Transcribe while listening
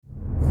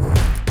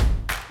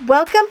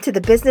Welcome to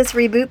the Business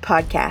Reboot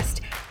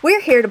Podcast.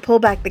 We're here to pull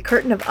back the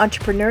curtain of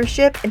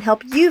entrepreneurship and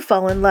help you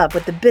fall in love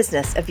with the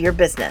business of your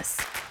business.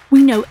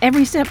 We know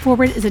every step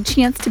forward is a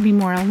chance to be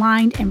more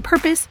aligned in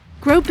purpose,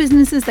 grow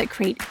businesses that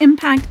create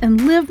impact,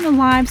 and live the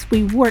lives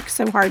we work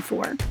so hard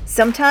for.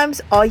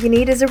 Sometimes all you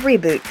need is a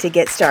reboot to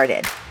get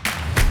started.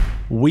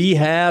 We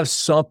have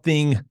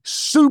something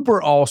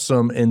super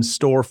awesome in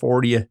store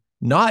for you,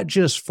 not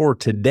just for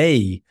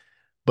today,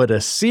 but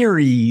a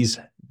series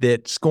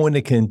that's going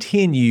to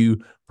continue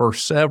for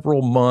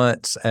several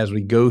months as we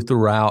go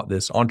throughout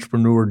this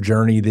entrepreneur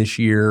journey this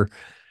year.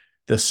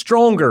 The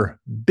StrongHER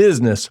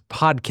Business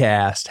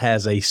Podcast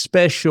has a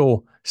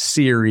special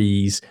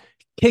series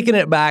kicking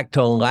it back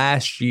to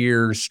last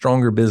year's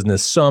StrongHER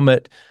Business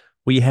Summit.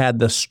 We had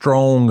the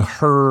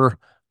StrongHER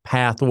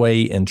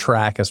pathway and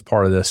track as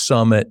part of the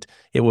summit.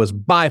 It was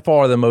by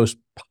far the most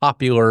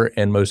popular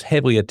and most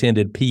heavily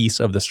attended piece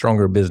of the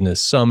StrongHER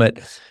Business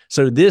Summit.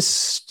 So this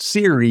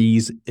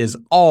series is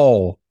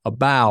all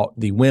about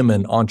the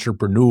women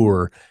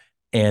entrepreneur.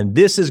 And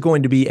this is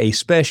going to be a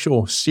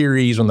special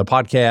series on the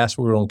podcast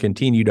we're going to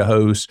continue to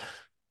host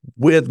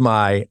with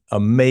my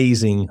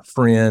amazing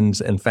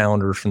friends and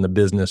founders from the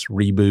Business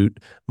Reboot.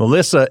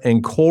 Melissa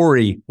and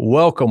Corey,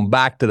 welcome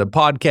back to the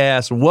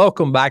podcast.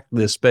 Welcome back to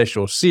this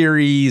special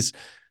series.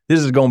 This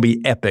is going to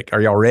be epic.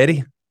 Are y'all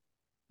ready?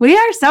 We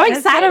are so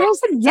excited.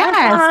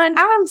 Yes,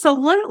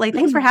 absolutely.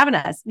 Thanks for having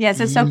us. Yes,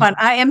 it's so fun.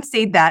 I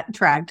emceed that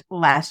track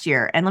last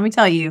year. And let me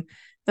tell you,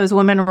 those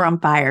women were on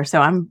fire. So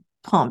I'm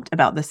pumped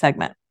about this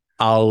segment.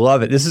 I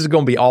love it. This is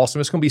going to be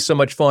awesome. It's going to be so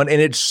much fun. And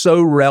it's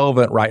so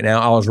relevant right now.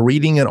 I was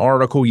reading an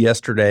article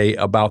yesterday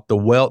about the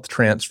wealth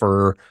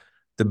transfer,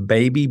 the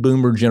baby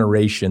boomer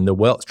generation. The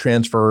wealth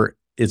transfer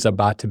is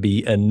about to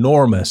be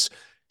enormous,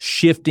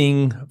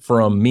 shifting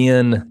from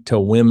men to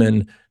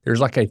women.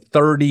 There's like a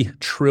 $30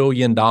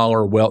 trillion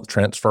wealth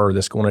transfer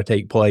that's going to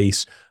take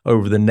place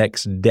over the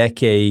next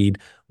decade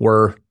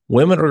where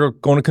women are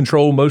going to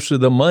control most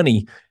of the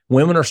money.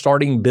 Women are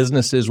starting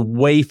businesses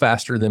way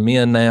faster than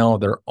men now.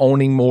 They're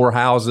owning more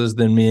houses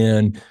than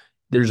men.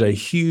 There's a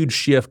huge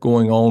shift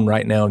going on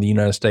right now in the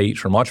United States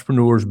from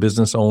entrepreneurs,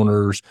 business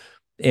owners,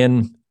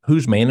 and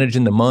who's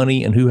managing the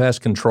money and who has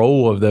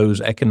control of those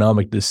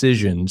economic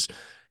decisions.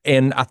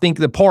 And I think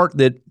the part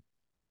that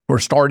we're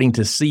starting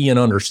to see and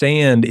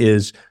understand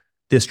is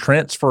this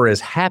transfer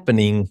is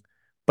happening,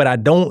 but I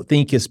don't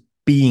think it's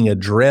being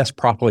addressed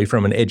properly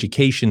from an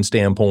education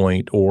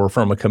standpoint or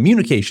from a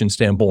communication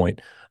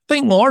standpoint. I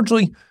think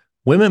largely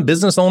women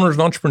business owners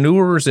and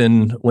entrepreneurs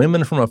and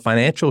women from a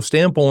financial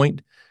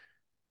standpoint,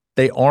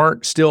 they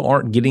still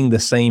aren't getting the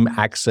same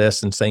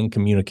access and same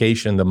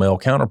communication the male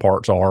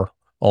counterparts are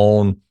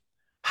on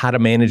how to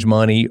manage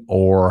money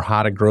or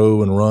how to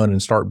grow and run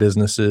and start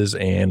businesses.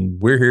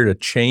 And we're here to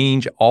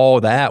change all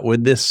that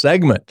with this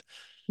segment.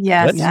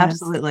 Yes,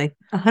 absolutely.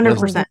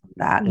 100%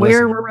 that.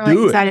 We're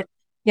really excited.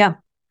 Yeah.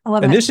 I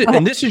love it.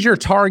 And this is your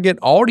target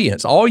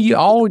audience. All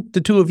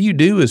the two of you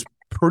do is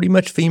pretty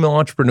much female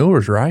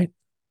entrepreneurs, right?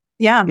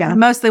 Yeah,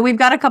 mostly. We've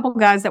got a couple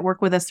guys that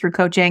work with us through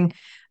coaching.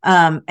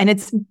 And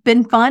it's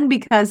been fun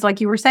because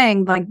like you were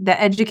saying, like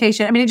the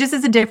education, I mean, it just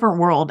is a different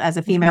world as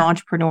a female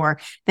entrepreneur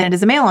than it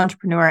is a male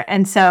entrepreneur.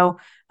 And so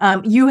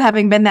you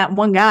having been that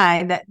one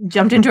guy that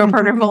jumped into a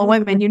partner full of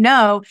women, you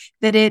know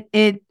that it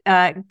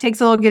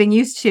takes a little getting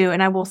used to.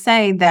 And I will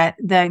say that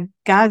the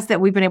guys that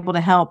we've been able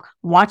to help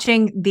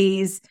watching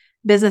these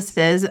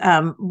businesses,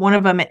 one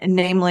of them,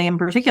 namely in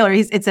particular,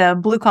 it's a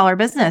blue collar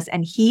business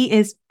and he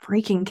is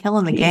freaking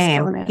killing the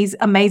game. He's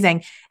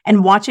amazing.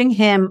 And watching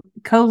him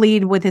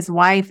co-lead with his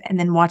wife and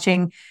then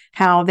watching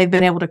how they've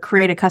been able to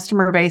create a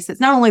customer base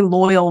that's not only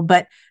loyal,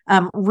 but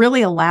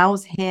really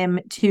allows him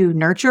to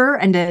nurture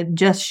and to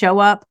just show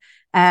up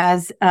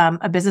as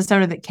a business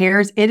owner that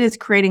cares. It is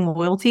creating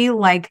loyalty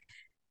like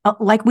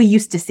we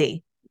used to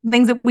see,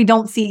 things that we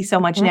don't see so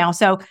much now.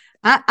 So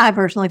I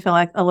personally feel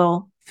like a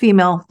little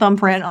female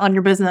thumbprint on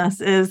your business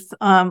is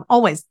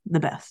always the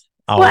best.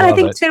 Well, and I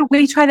think too,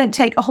 we try to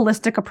take a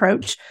holistic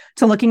approach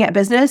to looking at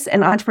business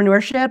and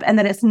entrepreneurship, and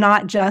that it's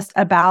not just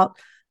about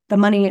the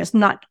money. It's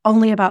not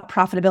only about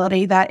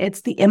profitability, that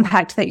it's the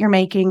impact that you're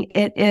making.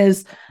 It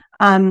is,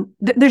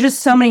 there's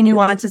just so many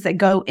nuances that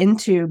go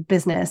into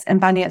business and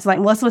finance. Like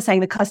Melissa was saying,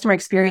 the customer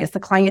experience, the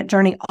client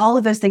journey, all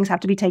of those things have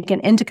to be taken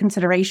into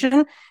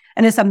consideration.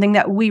 And it's something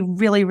that we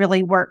really,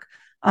 really work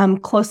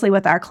closely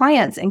with our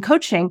clients in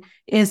coaching,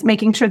 is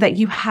making sure that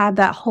you have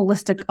that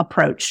holistic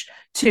approach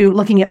to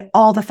looking at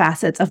all the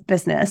facets of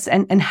business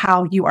and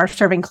how you are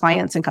serving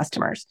clients and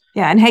customers.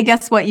 Yeah. And hey,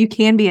 guess what? You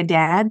can be a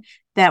dad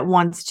that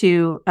wants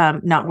to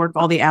not work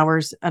all the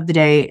hours of the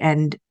day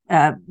and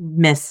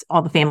miss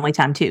all the family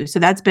time too. So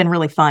that's been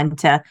really fun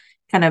to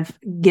kind of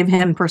give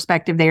him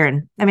perspective there.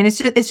 And I mean, it's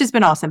just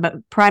been awesome, but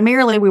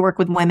primarily we work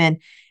with women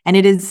and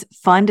it is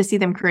fun to see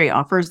them create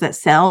offers that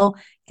sell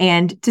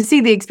and to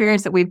see the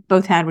experience that we've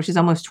both had, which is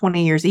almost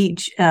 20 years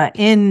each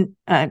in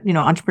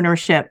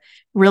entrepreneurship,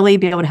 really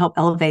be able to help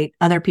elevate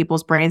other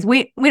people's brains.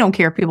 We don't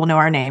care if people know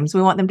our names.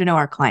 We want them to know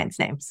our clients'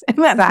 names. And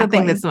that's the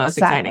thing that's the most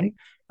exciting.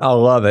 I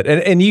love it.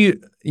 And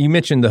you you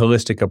mentioned the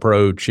holistic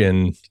approach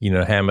and,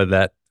 having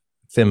that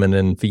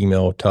feminine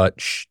female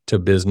touch to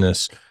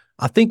business.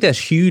 I think that's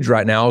huge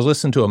right now. I was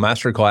listening to a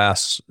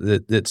masterclass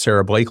that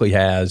Sarah Blakely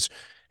has.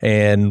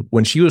 And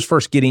when she was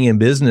first getting in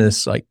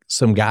business, like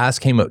some guys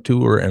came up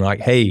to her and like,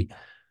 hey,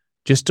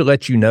 just to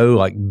let you know,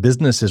 like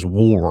business is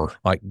war.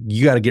 Like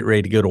you got to get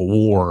ready to go to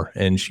war.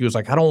 And she was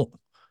like, I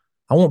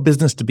want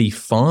business to be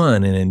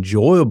fun and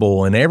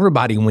enjoyable and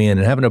everybody win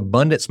and have an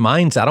abundance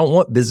mindset. I don't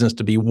want business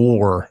to be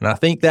war. And I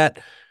think that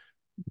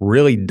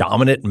really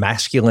dominant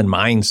masculine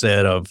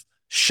mindset of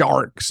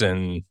sharks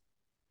and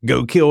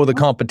go kill the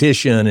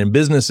competition and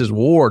business is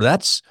war,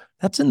 that's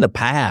in the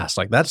past.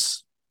 Like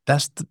that's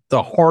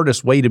the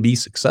hardest way to be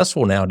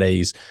successful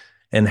nowadays.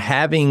 And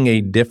having a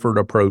different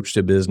approach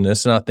to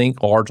business, and I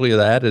think largely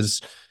that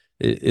is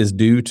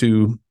due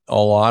to a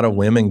lot of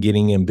women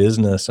getting in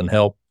business and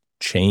help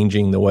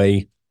changing the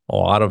way a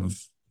lot of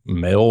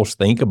males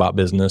think about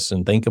business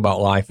and think about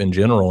life in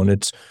general.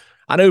 And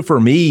I know for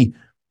me,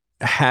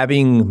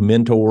 having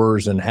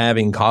mentors and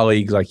having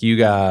colleagues like you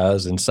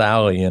guys and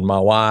Sally and my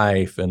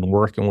wife and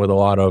working with a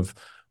lot of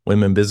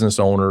women business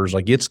owners,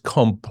 like it's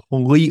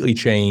completely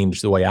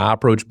changed the way I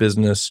approach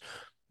business,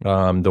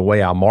 the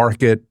way I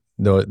market,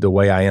 the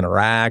way I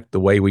interact, the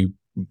way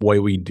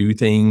we do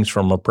things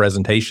from a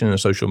presentation and a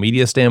social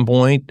media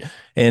standpoint.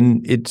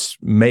 And it's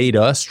made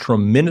us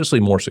tremendously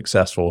more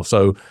successful.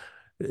 So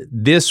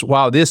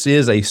while this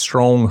is a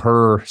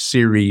StrongHER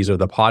series of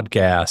the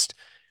podcast,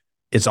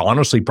 it's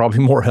honestly probably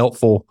more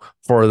helpful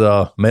for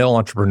the male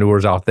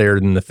entrepreneurs out there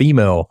than the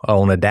female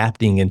on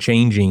adapting and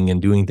changing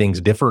and doing things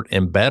different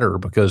and better,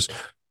 because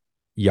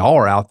y'all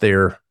are out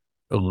there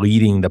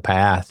leading the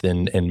path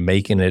and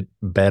making it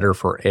better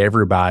for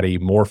everybody,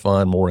 more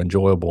fun, more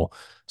enjoyable.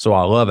 So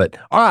I love it.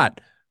 All right.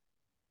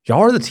 Y'all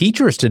are the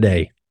teachers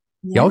today.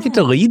 Yeah. Y'all get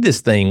to lead this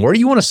thing. Where do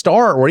you want to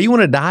start? Where do you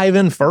want to dive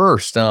in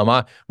first?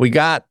 We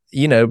got,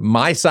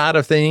 my side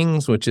of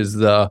things, which is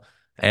the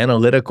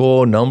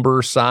analytical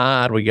number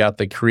side. We got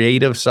the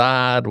creative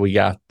side. We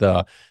got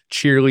the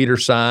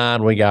cheerleader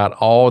side. We got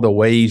all the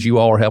ways you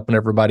all are helping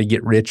everybody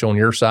get rich on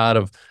your side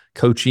of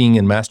coaching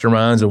and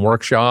masterminds and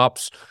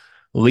workshops.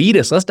 Lead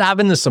us. Let's dive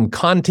into some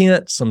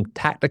content, some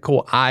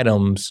tactical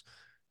items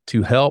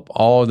to help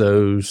all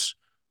those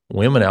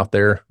women out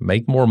there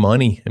make more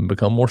money and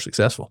become more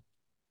successful.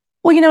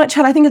 Well, you know what,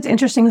 Chad, I think it's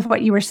interesting with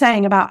what you were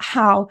saying about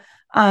how,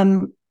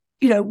 with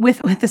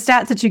the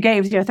stats that you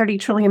gave, $30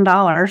 trillion,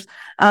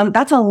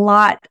 that's a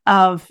lot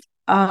of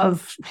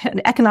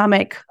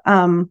economic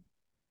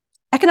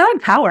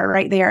power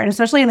right there. And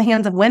especially in the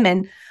hands of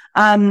women,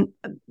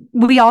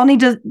 we all need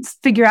to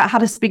figure out how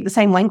to speak the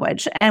same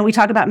language. And we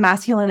talk about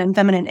masculine and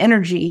feminine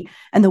energy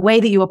and the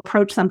way that you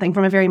approach something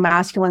from a very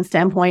masculine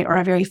standpoint or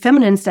a very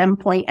feminine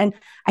standpoint. And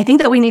I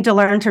think that we need to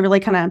learn to really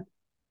kind of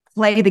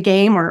play the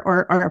game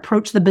or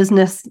approach the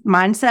business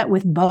mindset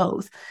with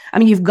both. I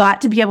mean, you've got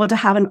to be able to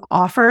have an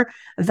offer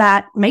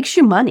that makes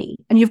you money,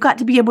 and you've got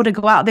to be able to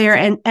go out there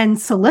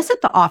and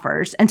solicit the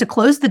offers and to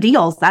close the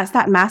deals. That's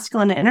that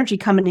masculine energy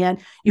coming in.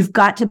 You've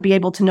got to be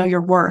able to know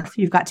your worth.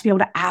 You've got to be able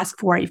to ask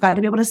for it. You've got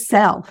to be able to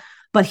sell.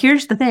 But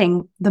here's the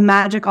thing, the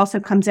magic also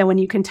comes in when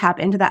you can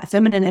tap into that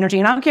feminine energy.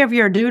 And I don't care if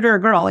you're a dude or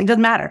a girl, it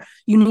doesn't matter.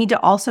 You need to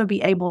also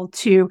be able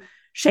to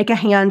shake a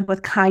hand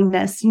with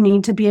kindness. You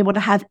need to be able to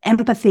have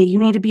empathy. You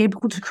need to be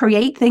able to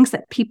create things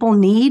that people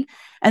need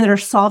and that are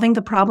solving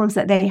the problems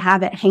that they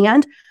have at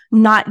hand,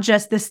 not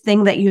just this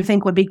thing that you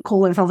think would be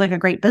cool and sounds like a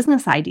great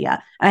business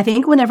idea. And I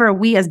think whenever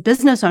we as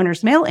business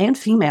owners, male and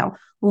female,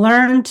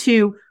 learn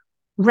to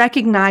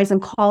recognize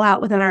and call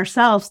out within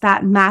ourselves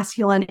that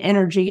masculine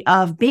energy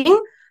of being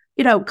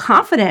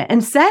confident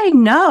and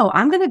saying, no,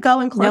 I'm going to go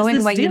and close knowing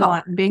this what deal. You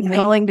want, being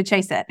willing to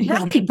chase it.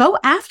 Yeah, go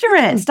after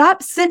it.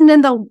 Stop sitting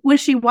in the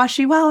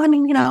wishy-washy. Well, I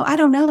mean, I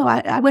don't know.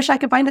 I wish I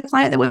could find a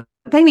client that would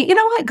pay me. You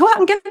know what? Go out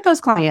and get those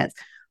clients.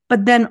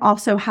 But then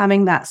also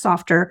having that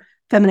softer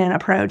feminine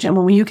approach. And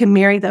when you can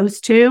marry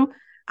those two,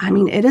 I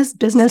mean, it is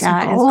business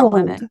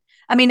gold.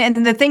 I mean,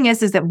 and the thing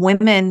is that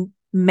women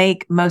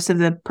make most of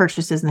the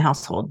purchases in the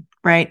household,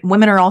 right?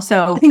 Women are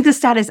also... I think the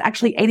stat is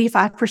actually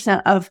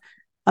 85% of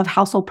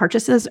household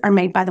purchases are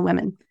made by the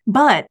women.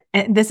 But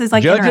this is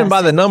like judging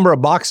by the number of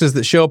boxes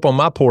that show up on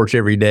my porch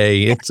every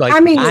day, it's like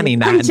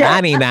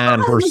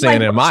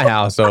 99% in my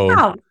household.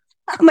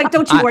 I'm like,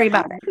 don't you worry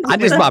about it. I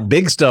just buy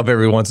big stuff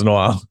every once in a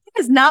while.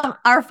 It's not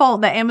our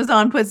fault that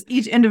Amazon puts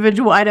each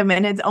individual item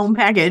in its own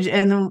package,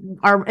 and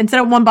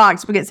instead of one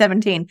box, we get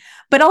 17.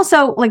 But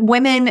also, like,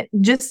 women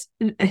just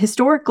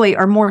historically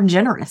are more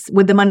generous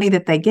with the money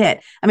that they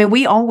get. I mean,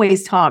 we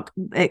always talk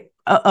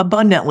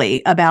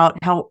abundantly about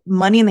how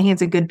money in the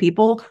hands of good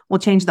people will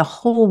change the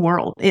whole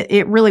world.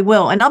 It really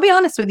will. And I'll be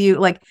honest with you,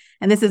 like,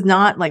 and this is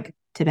not like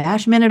to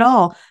bash men at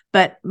all,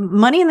 but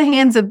money in the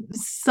hands of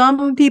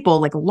some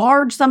people, like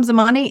large sums of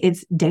money,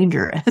 it's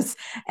dangerous.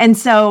 And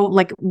so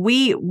like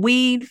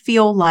we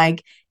feel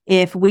like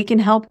if we can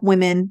help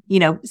women,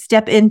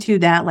 step into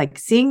that, like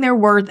seeing their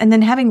worth and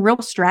then having real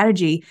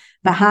strategy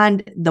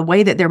behind the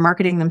way that they're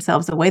marketing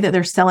themselves, the way that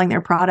they're selling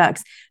their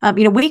products.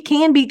 We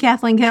can be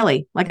Kathleen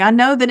Kelly. Like, I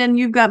know that in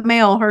You've Got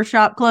Mail, her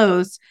shop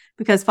closed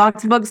because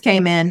Fox Books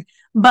came in.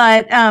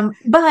 But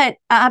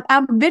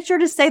I venture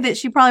to say that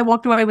she probably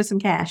walked away with some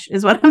cash,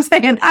 is what I'm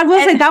saying. I will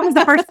say that was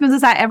the first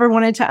business I ever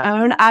wanted to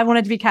own. I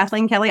wanted to be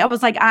Kathleen Kelly. I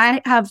was like,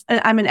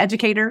 I'm an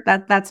educator.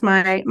 That's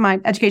my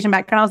education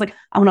background. I was like,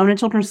 I want to own a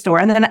children's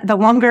store. And then the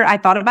longer I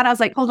thought about it, I was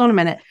like, hold on a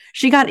minute.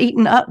 She got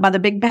eaten up by the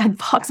big bad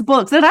Fox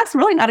Books. And that's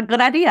really not a good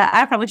idea.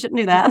 I probably shouldn't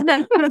do that.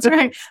 No, that's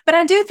right. But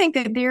I do think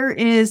that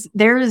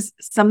there is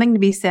something to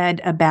be said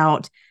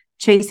about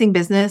chasing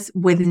business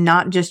with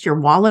not just your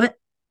wallet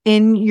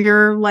in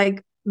your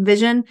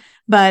vision,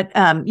 but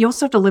you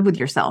also have to live with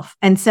yourself.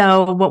 And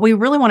so what we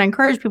really want to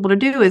encourage people to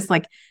do is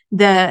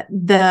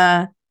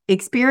the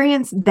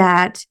experience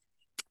that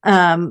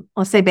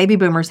let's say baby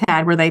boomers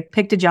had, where they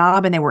picked a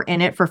job and they were in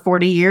it for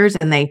 40 years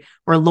and they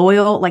were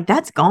loyal,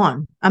 that's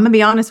gone. I'm gonna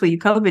be honest with you.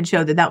 COVID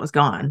showed that was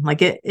gone.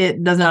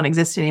 It does not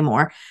exist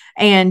anymore.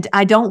 And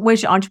I don't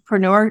wish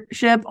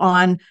entrepreneurship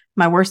on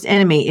my worst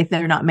enemy if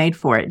they're not made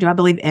for it. Do I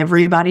believe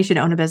everybody should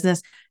own a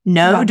business?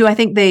 No. Yeah. Do I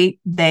think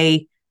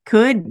they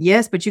could?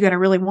 Yes, but you got to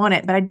really want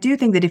it. But I do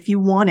think that if you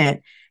want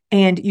it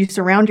and you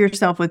surround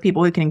yourself with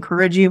people who can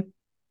encourage you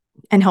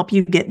and help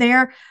you get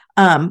there,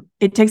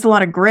 it takes a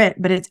lot of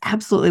grit, but it's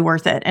absolutely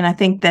worth it. And I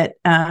think that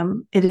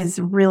it is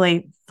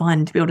really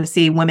fun to be able to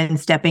see women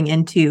stepping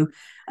into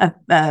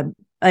an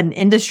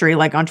industry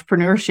like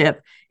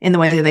entrepreneurship in the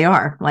way that they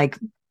are.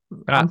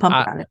 I'm pumped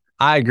about it.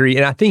 I agree.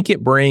 And I think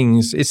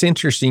it's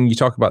interesting. You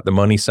talk about the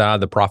money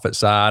side, the profit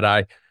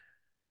side.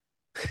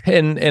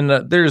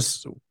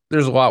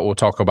 There's a lot we'll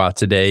talk about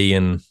today,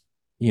 and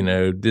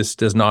this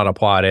does not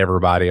apply to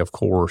everybody, of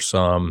course.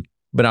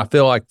 But I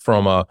feel like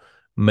from a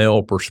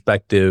male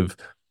perspective,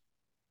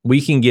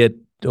 we can get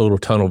a little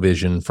tunnel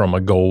vision from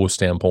a goal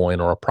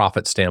standpoint or a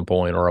profit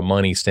standpoint or a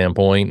money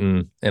standpoint,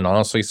 and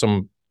honestly,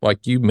 some,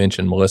 like you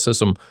mentioned, Melissa,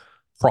 some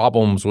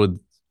problems with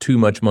too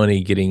much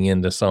money getting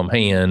into some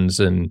hands,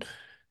 and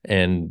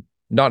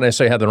not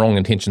necessarily have the wrong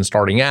intention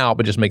starting out,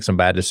 but just make some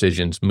bad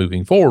decisions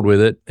moving forward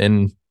with it,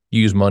 and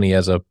use money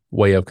as a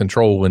way of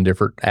control in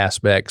different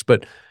aspects.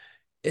 But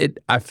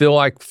I feel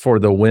like for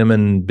the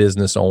women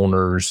business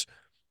owners,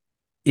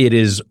 it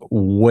is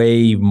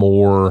way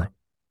more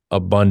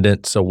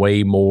abundance, a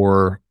way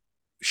more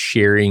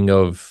sharing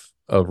of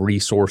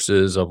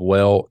resources, of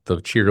wealth,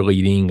 of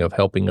cheerleading, of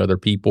helping other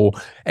people,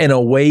 and a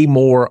way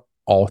more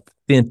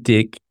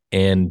authentic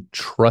and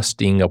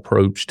trusting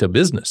approach to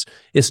business.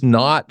 It's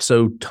not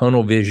so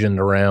tunnel visioned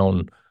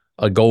around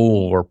a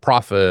goal or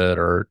profit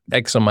or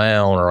X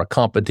amount or a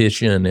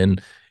competition.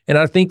 And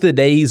I think the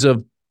days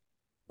of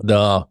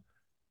the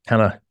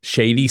kind of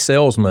shady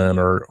salesman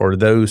or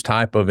those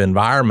type of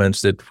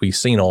environments that we've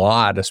seen a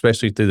lot,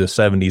 especially through the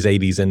 70s,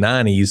 80s, and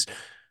 90s,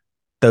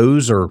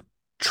 those are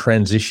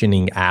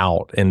transitioning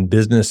out, and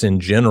business in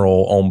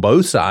general on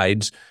both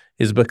sides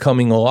is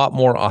becoming a lot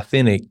more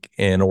authentic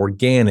and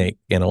organic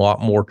and a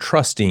lot more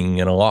trusting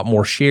and a lot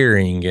more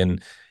sharing.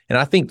 And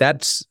I think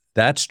that's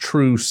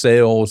true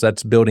sales.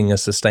 That's building a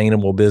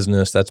sustainable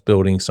business. That's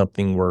building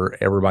something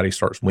where everybody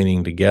starts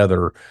winning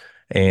together.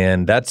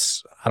 And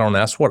that's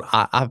what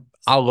I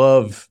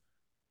love,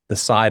 the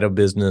side of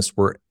business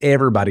where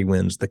everybody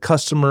wins: the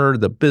customer,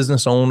 the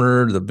business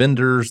owner, the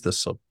vendors, the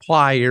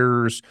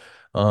suppliers,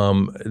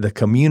 the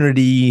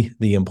community,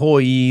 the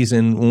employees.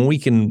 And when we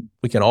can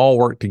all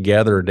work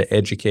together to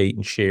educate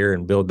and share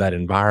and build that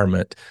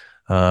environment,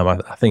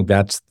 I think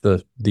that's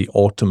the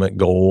ultimate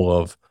goal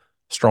of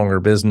stronger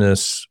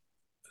business,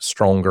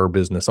 stronger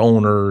business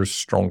owners,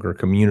 stronger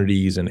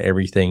communities, and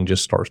everything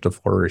just starts to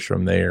flourish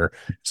from there.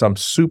 So I'm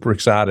super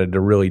excited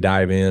to really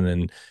dive in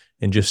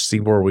and just see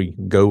where we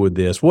go with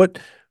this. What,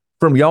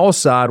 from y'all's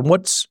side,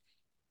 what's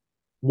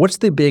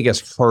the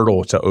biggest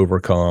hurdle to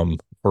overcome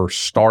for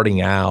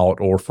starting out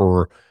or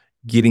for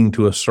getting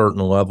to a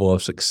certain level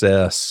of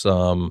success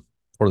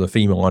for the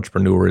female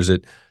entrepreneur? Is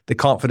it the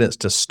confidence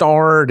to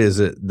start? Is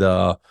it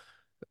the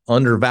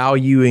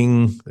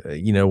undervaluing,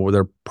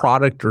 their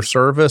product or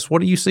service?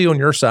 What do you see on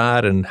your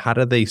side, and how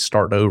do they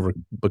start to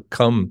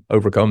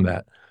overcome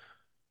that?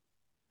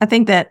 I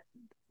think that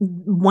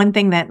one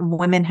thing that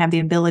women have the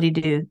ability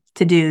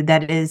to do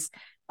that is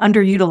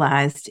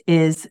underutilized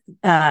is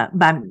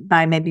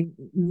by maybe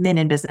men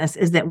in business,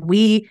 is that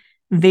we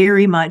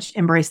very much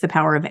embrace the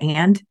power of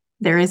and.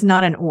 There is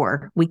not an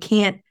or.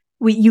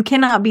 You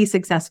cannot be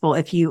successful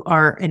if you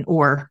are an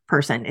or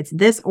person. It's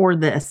this or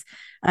this.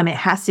 It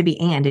has to be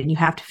and you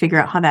have to figure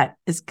out how that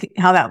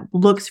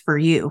looks for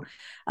you.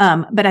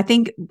 But I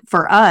think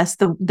for us,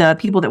 the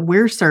people that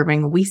we're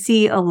serving, we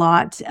see a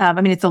lot.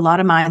 It's a lot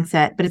of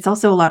mindset, but it's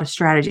also a lot of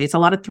strategy. It's a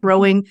lot of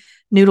throwing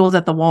noodles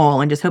at the wall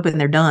and just hoping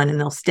they're done and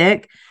they'll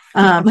stick.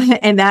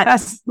 And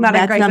That's not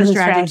a great business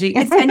strategy.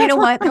 And you know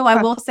what, though,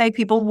 I will say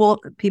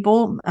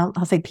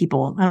I'll say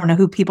people, I don't know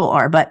who people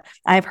are, but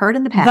I've heard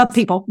in the past,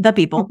 the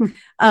people,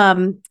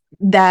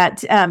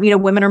 that,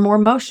 women are more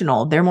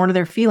emotional. They're more to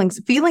their feelings.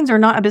 Feelings are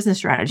not a business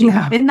strategy.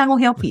 No. It's not going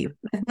to help you.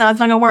 No, it's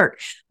not going to work.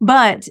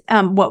 But,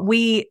 what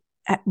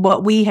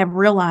we have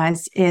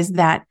realized is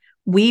that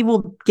we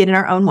will get in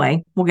our own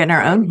way. We'll get in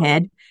our own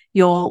head.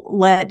 We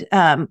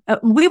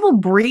will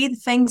breathe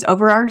things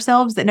over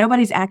ourselves that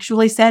nobody's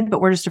actually said,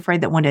 but we're just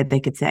afraid that one day they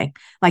could say,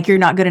 like, you're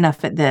not good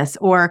enough at this,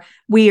 or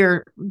we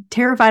are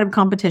terrified of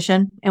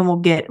competition and we'll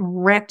get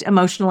wrecked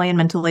emotionally and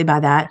mentally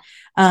by that.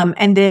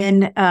 And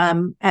then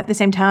at the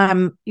same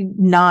time,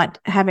 not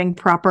having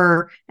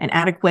proper and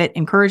adequate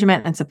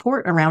encouragement and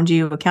support around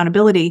you,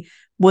 accountability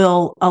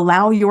will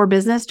allow your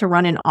business to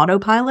run in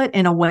autopilot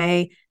in a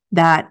way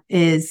that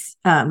is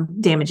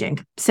damaging.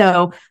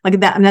 So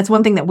like that, and that's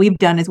one thing that we've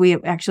done is we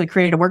have actually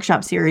created a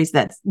workshop series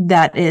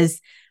that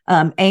is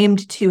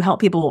aimed to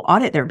help people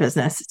audit their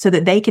business so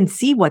that they can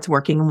see what's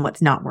working and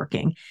what's not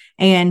working.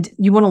 And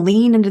you want to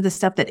lean into the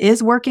stuff that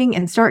is working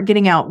and start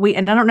getting out.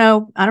 And I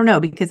don't know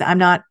because I'm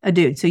not a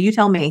dude. So you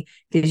tell me,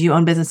 because you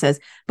own businesses,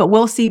 but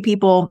we'll see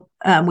people.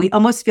 We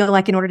almost feel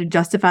like in order to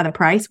justify the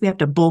price, we have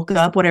to bulk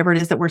up whatever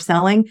it is that we're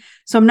selling.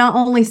 So I'm not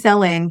only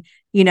selling,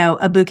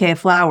 a bouquet of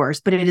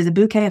flowers, but it is a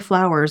bouquet of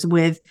flowers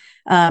with,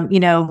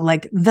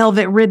 like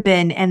velvet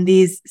ribbon and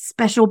these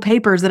special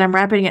papers that I'm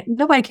wrapping it.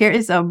 Nobody cares.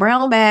 It's a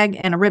brown bag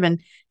and a ribbon.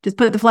 Just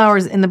put the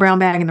flowers in the brown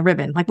bag and the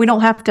ribbon. Like, we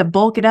don't have to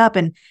bulk it up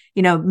and,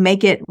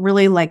 make it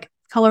really like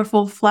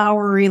colorful,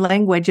 flowery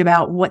language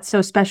about what's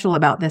so special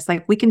about this.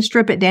 Like, we can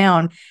strip it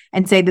down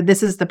and say that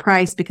this is the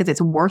price because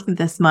it's worth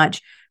this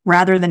much,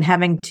 rather than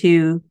having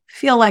to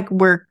feel like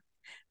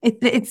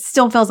it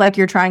still feels like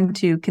you're trying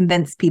to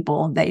convince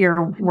people that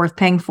you're worth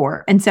paying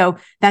for. And so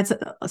that's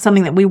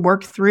something that we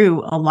work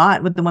through a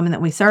lot with the women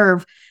that we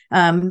serve,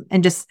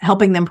 and just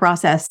helping them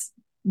process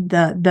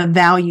the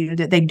value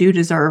that they do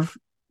deserve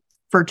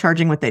for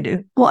charging what they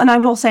do. Well, and I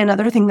will say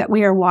another thing that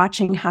we are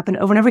watching happen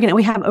over and over again, and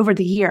we have over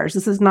the years,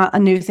 this is not a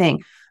new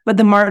thing, but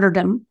the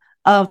martyrdom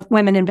of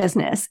women in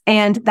business,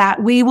 and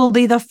that we will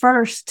be the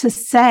first to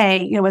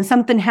say, when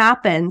something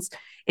happens,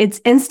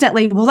 it's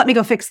instantly, well, let me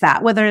go fix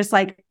that. Whether it's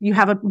like you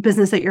have a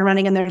business that you're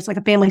running and there's like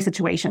a family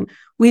situation,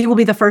 we will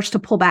be the first to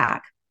pull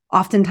back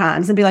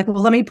oftentimes and be like,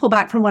 well, let me pull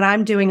back from what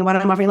I'm doing and what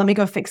I'm offering. Let me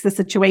go fix the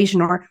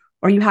situation. Or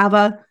you have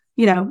a,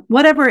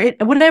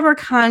 whatever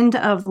kind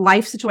of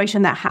life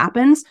situation that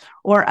happens,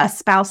 or a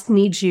spouse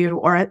needs you,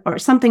 or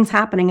something's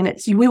happening, and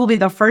we will be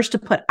the first to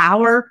put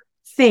our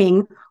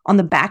thing on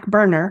the back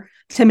burner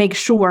to make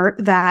sure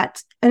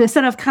that, and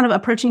instead of kind of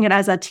approaching it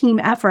as a team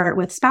effort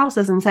with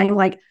spouses and saying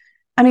like,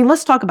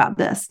 let's talk about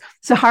this.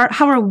 So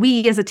how are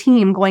we as a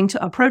team going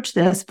to approach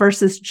this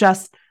versus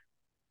just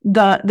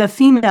the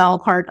female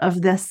part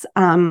of this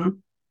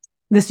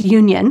this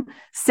union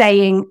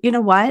saying, you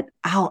know what,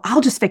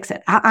 I'll just fix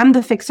it. I'm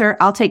the fixer.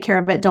 I'll take care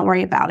of it. Don't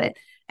worry about it.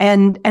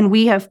 And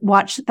we have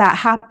watched that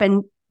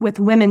happen with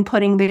women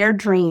putting their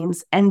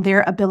dreams and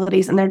their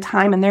abilities and their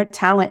time and their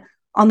talent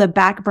on the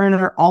back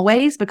burner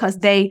always, because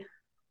they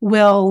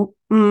will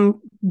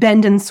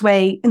bend and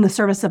sway in the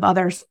service of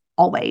others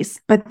always.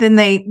 But then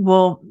they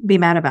will be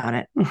mad about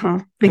it.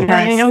 Mm-hmm.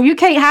 Because you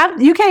can't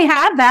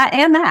have that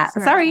and that.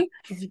 Sorry.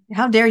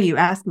 How dare you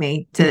ask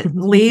me to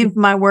leave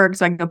my work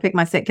so I can go pick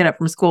my sick kid up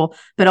from school,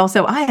 but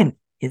also I am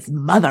his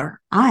mother.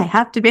 I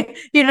have to be,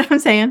 you know what I'm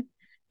saying?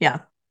 Yeah.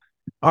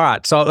 All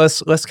right. So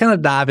let's kind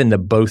of dive into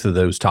both of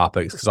those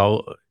topics,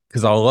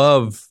 because I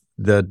love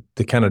the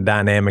kind of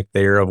dynamic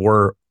there of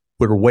we're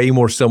way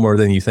more similar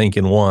than you think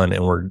in one,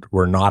 and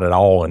we're not at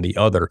all in the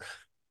other.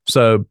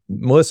 So,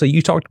 Melissa,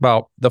 you talked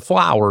about the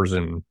flowers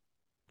and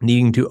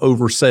needing to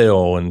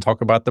oversell, and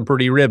talk about the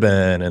pretty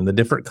ribbon and the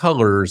different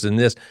colors and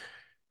this.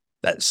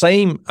 That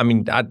same,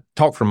 I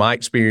talk from my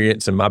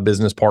experience and my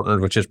business partners,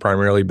 which has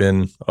primarily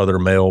been other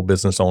male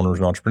business owners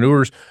and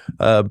entrepreneurs.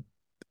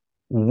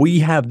 We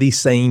have the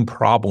same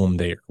problem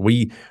there.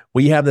 We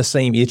have the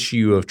same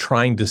issue of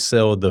trying to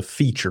sell the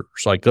features.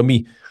 Like, let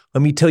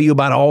me tell you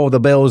about all the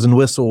bells and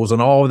whistles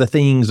and all the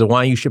things and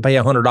why you should pay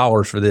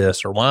 $100 for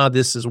this, or why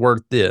this is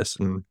worth this.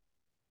 And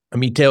let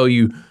me tell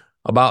you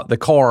about the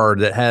car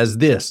that has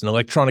this and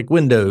electronic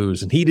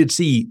windows and heated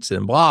seats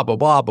and blah, blah,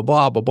 blah, blah,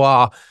 blah, blah,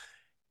 blah.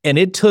 And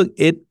it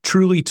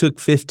truly took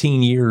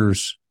 15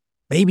 years,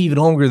 maybe even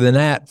longer than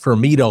that, for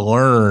me to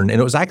learn. And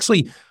it was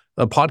actually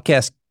a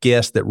podcast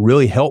guest that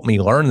really helped me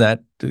learn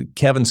that,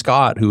 Kevin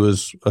Scott, who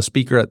was a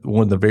speaker at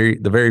one of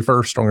the very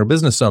first Stronger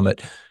Business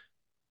Summit.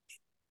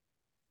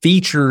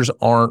 Features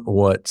aren't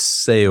what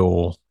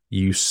sell.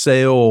 You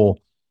sell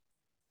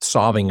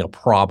solving a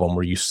problem,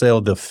 or you sell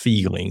the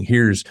feeling.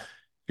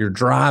 You're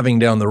driving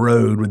down the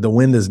road with the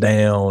windows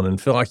down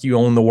and feel like you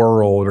own the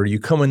world, or you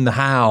come in the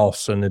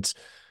house and it's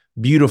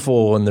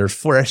beautiful and there's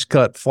fresh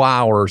cut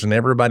flowers and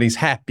everybody's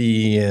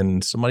happy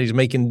and somebody's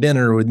making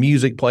dinner with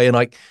music playing.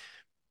 Like,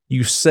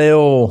 you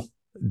sell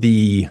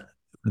the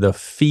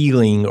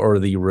feeling or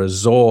the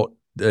result,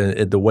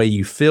 the way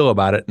you feel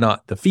about it,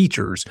 not the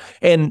features.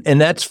 And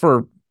that's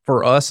for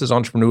for us as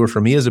entrepreneurs,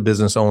 for me as a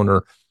business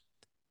owner,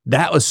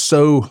 that was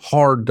so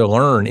hard to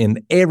learn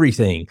in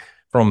everything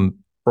from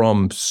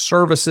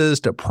services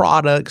to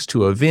products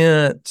to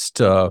events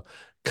to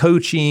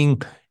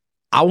coaching.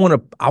 I want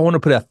to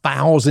put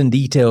 1,000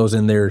 details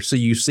in there so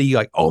you see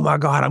like, oh my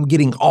God, I'm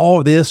getting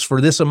all this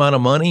for this amount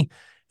of money.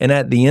 And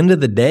at the end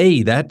of the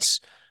day, that's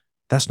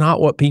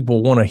not what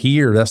people want to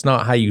hear. That's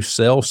not how you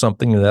sell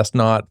something, and that's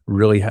not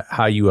really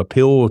how you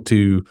appeal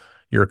to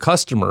your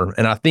customer.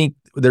 And I think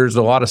there's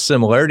a lot of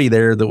similarity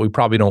there that we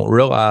probably don't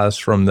realize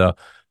from the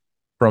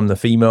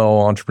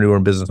female entrepreneur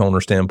and business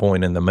owner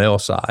standpoint and the male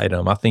side.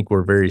 I think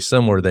we're very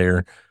similar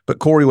there. But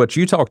Corey, what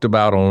you talked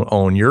about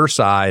on your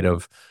side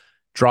of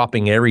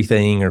dropping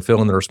everything or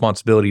feeling the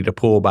responsibility to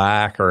pull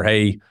back, or,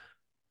 hey,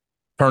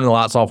 turn the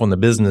lights off on the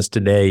business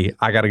today,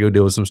 I got to go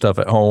deal with some stuff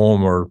at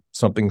home, or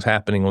something's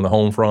happening on the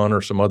home front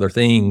or some other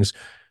things.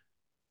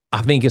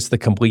 I think it's the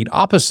complete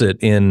opposite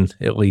in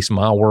at least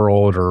my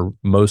world, or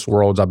most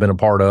worlds I've been a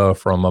part of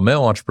from a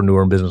male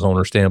entrepreneur and business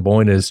owner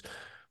standpoint, is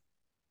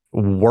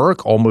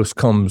work almost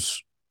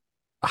comes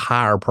a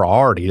higher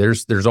priority.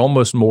 There's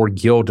almost more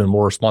guilt and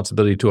more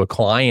responsibility to a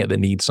client that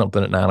needs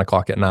something at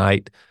 9:00 at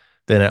night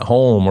than at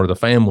home, or the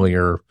family,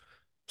 or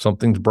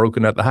something's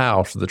broken at the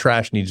house, or the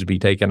trash needs to be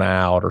taken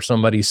out, or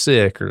somebody's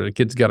sick, or the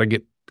kid's got to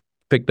get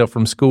picked up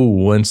from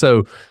school. And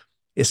so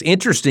it's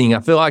interesting. I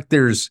feel like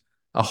there's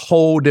a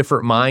whole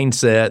different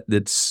mindset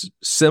that's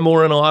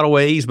similar in a lot of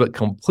ways, but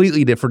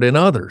completely different in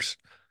others.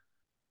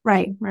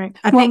 Right.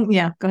 I think,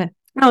 go ahead.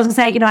 I was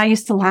going to say, I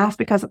used to laugh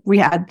because we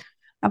had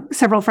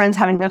several friends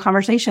having a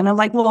conversation. I'm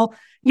like, well,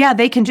 yeah,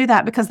 they can do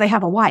that because they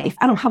have a wife.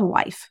 I don't have a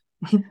wife.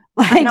 We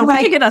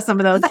can get us some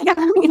of those.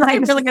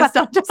 Really good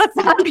stuff. Just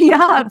sign me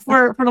up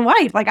for the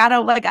wife. I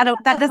don't,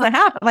 that doesn't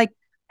happen.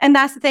 And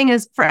that's the thing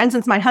is, for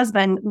instance, my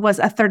husband was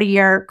a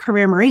 30-year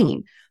career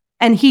Marine,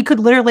 and he could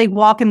literally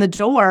walk in the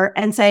door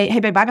and say, hey,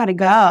 babe, I got to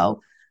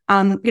go.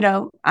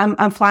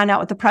 I'm flying out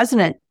with the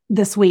president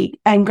this week,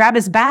 and grab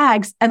his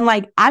bags. And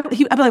I'd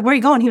be like, where are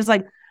you going? He was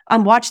like,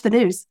 watch the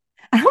news.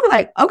 And I'm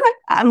like, okay,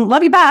 I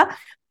love you, bye.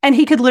 And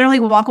he could literally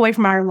walk away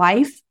from our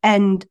life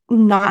and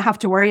not have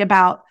to worry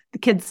about the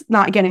kids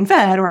not getting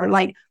fed, or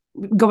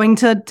going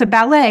to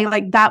ballet.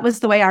 That was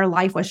the way our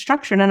life was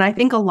structured. And I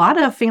think a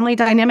lot of family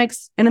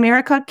dynamics in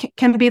America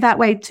can be that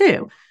way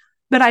too.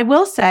 But I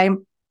will say,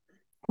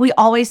 we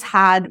always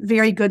had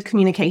very good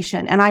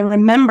communication. And I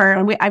remember,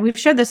 and we've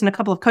shared this in a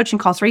couple of coaching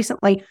calls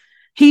recently,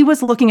 he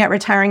was looking at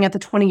retiring at the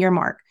 20-year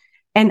mark.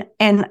 And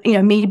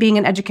me being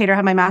an educator, I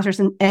have my master's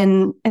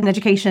in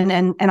education,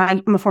 and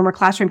I'm a former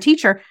classroom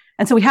teacher.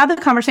 And so we had the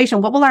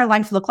conversation, what will our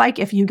life look like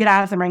if you get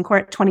out of the Marine Corps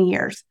at 20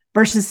 years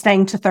versus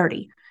staying to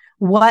 30?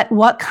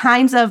 What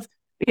kinds of,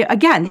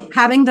 again,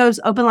 having those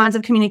open lines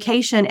of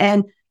communication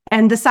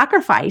and the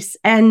sacrifice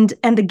and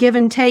the give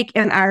and take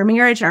in our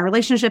marriage, our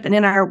relationship, and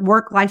in our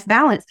work-life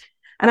balance.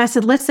 And I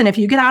said, listen, if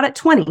you get out at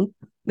 20,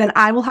 then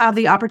I will have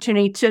the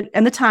opportunity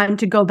and the time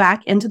to go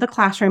back into the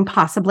classroom,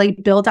 possibly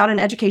build out an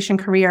education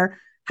career,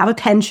 have a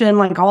pension,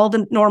 all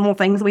the normal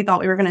things we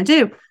thought we were going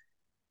to do.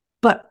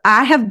 But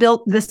I have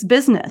built this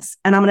business,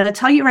 and I'm going to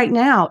tell you right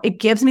now, it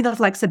gives me the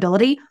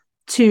flexibility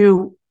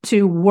to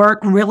work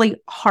really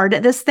hard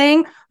at this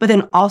thing, but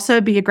then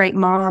also be a great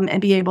mom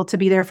and be able to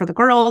be there for the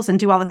girls and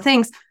do all the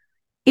things.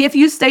 If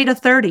you stay to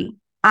 30,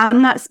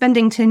 I'm not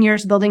spending 10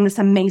 years building this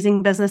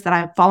amazing business that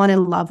I've fallen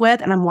in love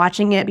with, and I'm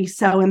watching it be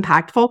so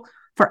impactful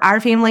for our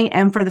family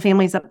and for the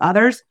families of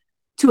others,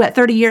 to at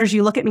 30 years,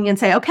 you look at me and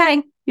say,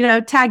 okay,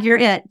 tag, you're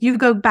it. You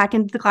go back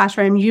into the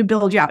classroom, you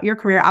build out your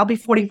career. I'll be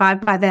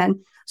 45 by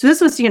then. So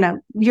this was,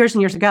 years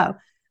and years ago.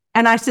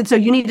 And I said, so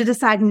you need to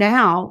decide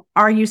now,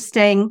 are you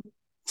staying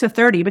to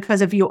 30?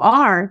 Because if you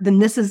are,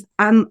 then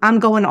I'm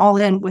going all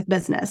in with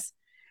business.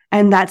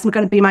 And that's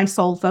going to be my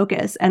sole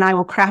focus. And I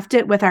will craft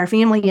it with our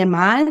family in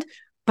mind,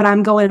 but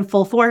I'm going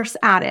full force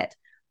at it.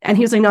 And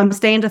he was like, no, I'm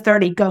staying to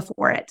 30, go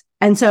for it.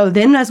 And so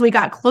then as we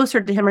got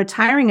closer to him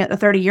retiring at the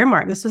 30-year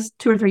mark, this was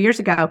 2 or 3 years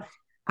ago,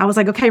 I was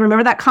like, okay,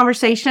 remember that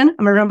conversation?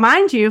 I'm going to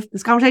remind you,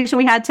 this conversation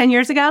we had 10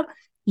 years ago,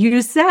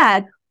 you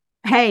said,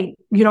 hey,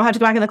 you don't have to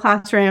go back in the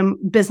classroom.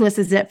 Business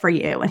is it for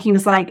you. And he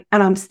was like,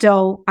 and I'm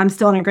still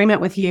in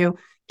agreement with you.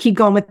 Keep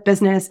going with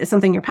business. It's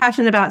something you're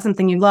passionate about,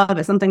 something you love.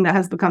 It's something that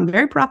has become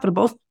very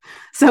profitable.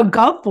 So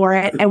go for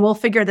it, and we'll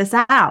figure this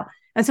out.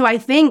 And so I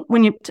think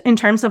when you, in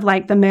terms of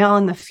the male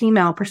and the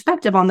female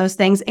perspective on those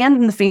things, and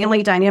in the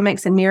family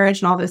dynamics and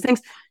marriage and all those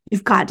things,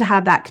 you've got to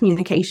have that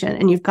communication,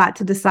 and you've got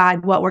to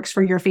decide what works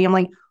for your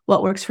family,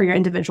 what works for your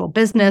individual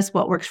business,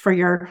 what works for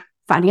your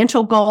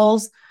financial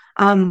goals.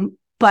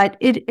 But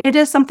it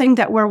is something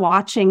that we're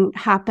watching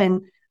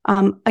happen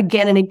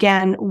again and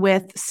again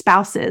with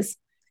spouses.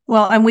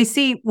 Well, and we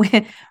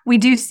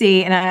do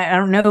see, and I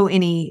don't know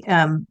any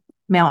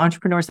male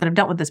entrepreneurs that have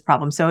dealt with this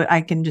problem, so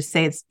I can just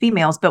say it's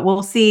females, but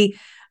we'll see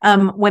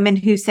women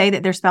who say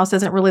that their spouse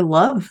doesn't really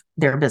love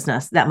their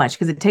business that much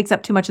because it takes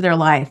up too much of their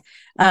life.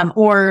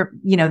 Or,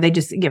 they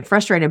just get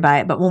frustrated by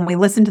it. But when we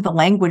listen to the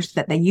language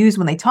that they use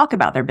when they talk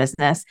about their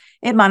business,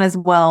 it might as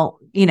well,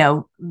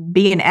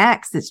 be an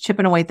axe that's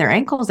chipping away at their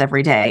ankles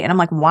every day. And I'm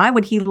like, why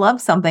would he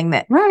love something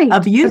that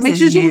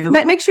abuses you?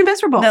 That makes you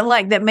miserable.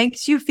 That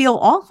makes you feel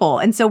awful.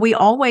 And so we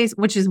always,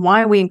 which is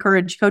why we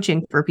encourage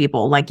coaching for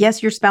people. Like,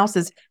 yes, your spouse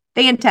is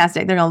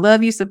fantastic. They're going to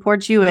love you,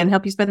 support you, and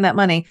help you spend that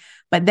money.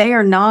 But they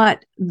are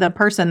not the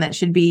person that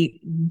should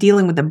be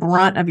dealing with the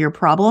brunt of your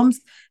problems,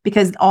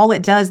 because all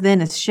it does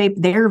then is shape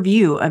their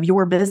view of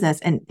your business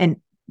and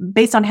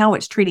based on how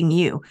it's treating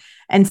you.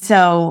 And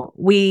so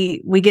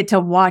we get to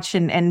watch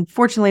and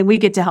fortunately we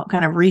get to help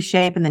kind of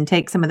reshape and then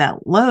take some of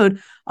that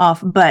load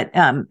off. But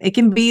it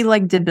can be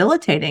like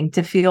debilitating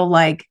to feel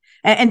like,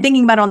 and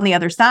thinking about on the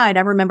other side,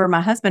 I remember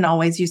my husband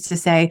always used to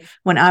say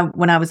when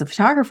I was a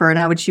photographer and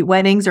I would shoot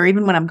weddings, or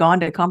even when I've gone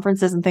to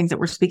conferences and things that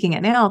we're speaking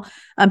at now,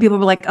 people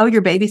were like, "Oh,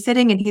 you're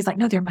babysitting," and he's like,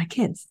 "No, they're my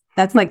kids.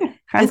 That's like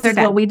this is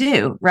what we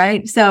do,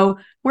 right?" So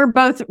we're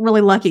both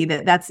really lucky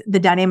that that's the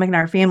dynamic in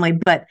our family.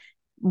 But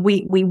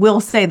we will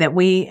say that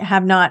we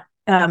have not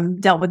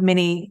dealt with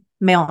many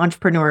male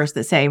entrepreneurs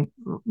that say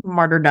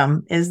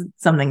martyrdom is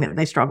something that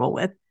they struggle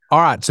with. All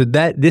right. So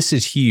this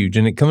is huge.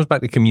 And it comes back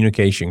to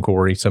communication,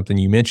 Corey, something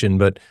you mentioned.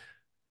 But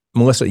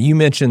Melissa, you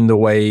mentioned the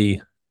way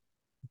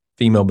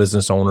female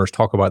business owners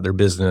talk about their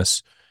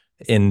business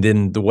and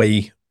then the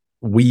way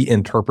we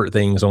interpret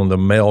things on the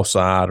male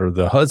side or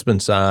the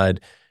husband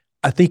side.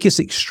 I think it's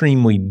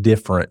extremely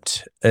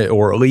different,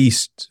 or at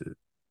least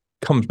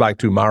comes back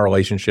to my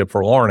relationship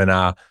for Lauren and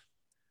I.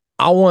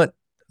 I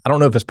don't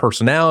know if it's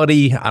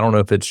personality. I don't know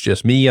if it's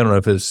just me. I don't know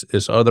if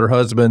it's other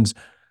husbands.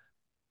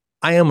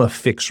 I am a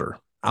fixer.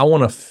 I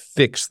want to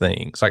fix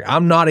things. Like,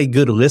 I'm not a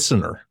good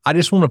listener. I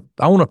want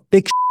to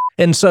fix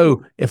shit. And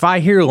so if I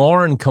hear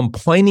Lauren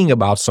complaining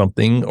about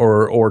something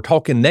or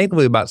talking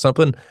negatively about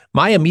something,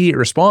 my immediate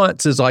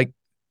response is like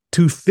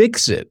to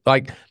fix it.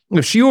 Like,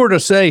 if she were to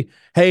say,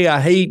 "Hey, I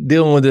hate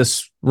dealing with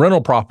this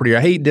rental property. I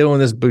hate dealing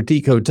with this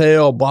boutique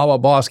hotel, blah, blah,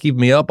 blah, it's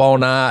keeping me up all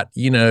night."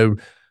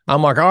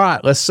 I'm like, "All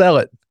right, let's sell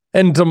it."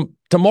 And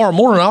tomorrow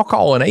morning I'll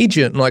call an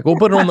agent and like, we'll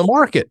put it on the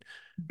market.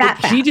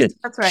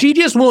 She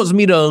just wants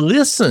me to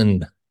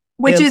listen.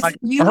 Which is, like,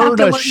 you have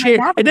to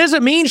share. It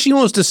doesn't mean she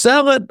wants to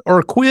sell it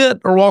or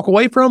quit or walk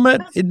away from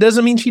it. It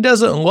doesn't mean she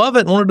doesn't love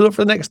it and want to do it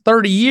for the next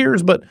 30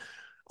 years. But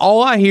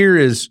all I hear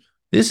is,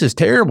 "This is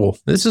terrible.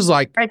 This is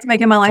like it's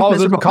making my life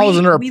miserable.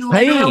 Causing her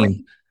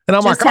pain." And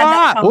I'm like, "All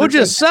right, we'll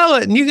just sell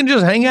it and you can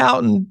just hang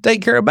out and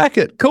take care of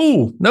Beckett.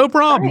 Cool. No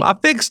problem. Right. I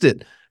fixed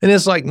it." And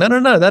it's like,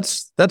 no,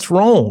 that's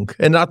wrong.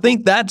 And I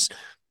think that's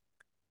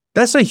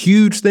a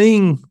huge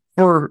thing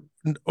for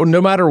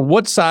no matter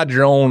what side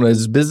you're on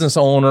as business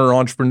owner,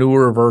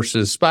 entrepreneur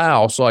versus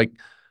spouse. Like,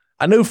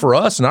 I know for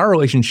us in our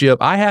relationship,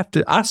 I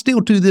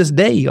still to this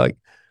day, like,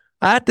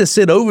 I have to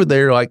sit over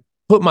there, like,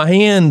 put my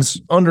hands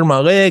under my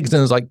legs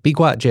and it's like, "Be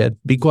quiet, Chad.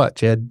 Be quiet,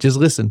 Chad. Just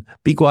listen.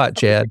 Be quiet,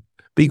 Chad.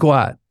 Be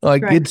quiet."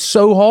 Like, right. It's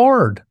so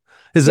hard.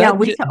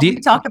 We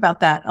talk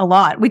about that a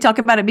lot. We talk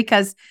about it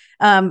because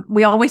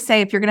we always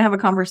say, if you're going to have a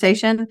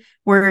conversation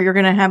where you're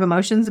going to have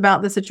emotions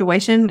about the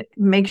situation,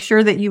 make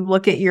sure that you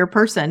look at your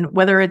person,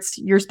 whether it's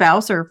your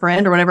spouse or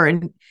friend or whatever,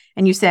 and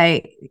you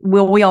say,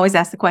 we always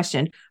ask the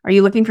question, "Are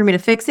you looking for me to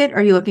fix it? Or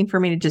are you looking for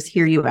me to just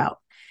hear you out?"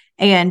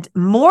 And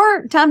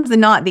more times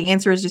than not, the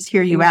answer is just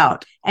hear you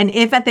out. And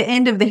if at the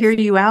end of the hear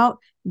you out,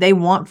 they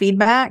want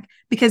feedback,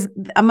 because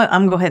I'm going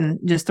to go ahead and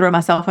just throw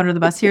myself under the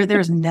bus here.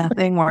 There's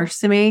nothing worse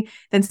to me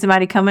than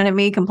somebody coming at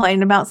me,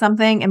 complaining about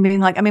something and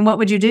being like, "I mean, what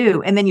would you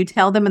do?" And then you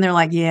tell them and they're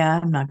like, "Yeah,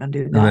 I'm not going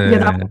to do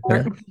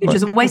that." You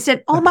just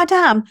wasted all my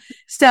time.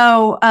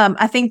 So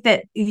I think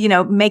that,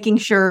 making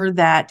sure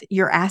that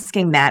you're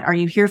asking that, are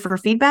you here for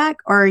feedback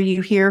or are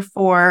you here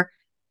for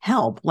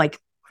help? Like,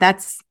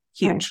 that's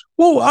huge.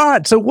 Well, all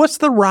right. So what's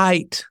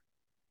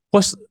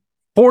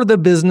for the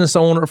business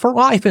owner, for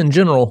life in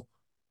general,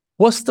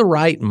 what's the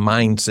right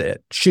mindset?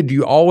 Should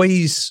you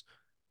always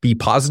be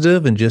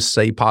positive and just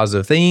say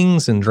positive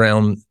things and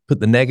put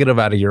the negative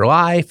out of your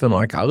life and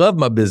like, "I love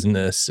my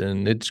business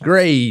and it's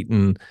great,"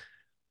 and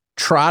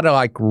try to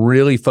like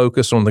really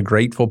focus on the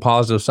grateful,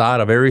 positive side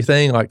of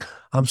everything? Like,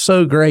 "I'm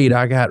so great.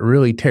 I got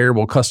really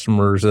terrible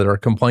customers that are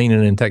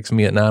complaining and texting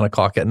me at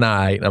 9:00 at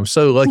night. I'm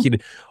so lucky to,"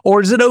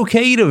 or is it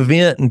okay to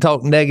vent and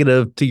talk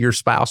negative to your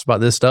spouse about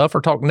this stuff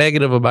or talk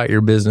negative about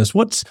your business?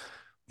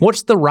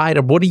 What's the right,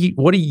 what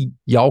do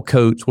y'all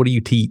coach? What do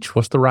you teach?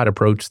 What's the right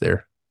approach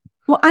there?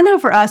 Well, I know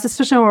for us,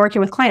 especially when we're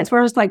working with clients,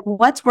 we're just like,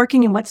 what's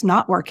working and what's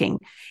not working.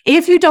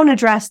 If you don't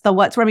address the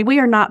what's, we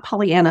are not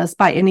Pollyannas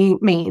by any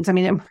means. I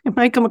mean, it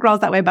might come across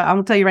that way, but I'm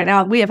going to tell you right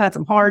now, we have had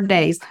some hard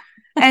days.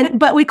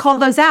 But we call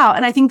those out.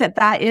 And I think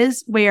that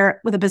is where,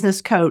 with a business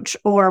coach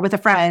or with a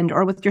friend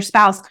or with your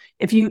spouse,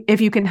 if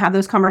you can have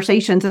those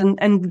conversations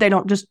and they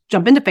don't just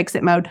jump into fix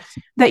it mode,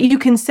 that you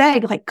can say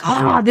like,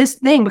 "God, this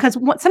thing," because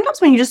sometimes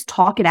when you just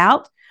talk it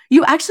out,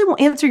 you actually will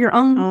answer your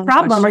own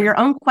problem or your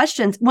own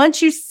questions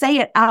once you say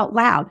it out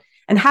loud.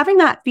 And having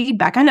that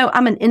feedback, I know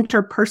I'm an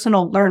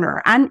interpersonal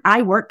learner, and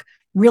I work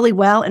really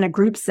well in a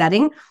group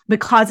setting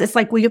because it's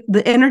like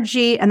the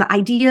energy and the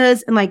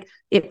ideas and like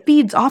it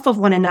feeds off of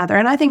one another.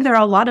 And I think there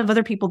are a lot of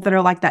other people that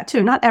are like that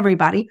too. Not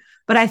everybody,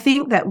 but I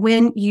think that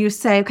when you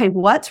say, okay,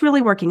 what's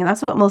really working? And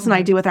that's what Melissa and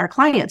I do with our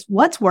clients.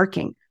 What's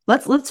working?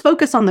 Let's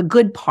focus on the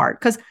good part,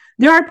 because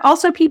there are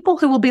also people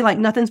who will be like,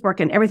 nothing's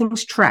working.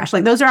 Everything's trash.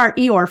 Like those are our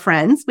Eeyore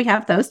friends. We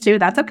have those too.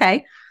 That's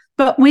okay.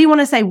 But we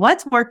want to say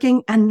what's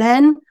working. And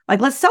then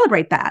like, let's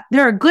celebrate that.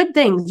 There are good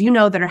things,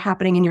 that are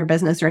happening in your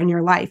business or in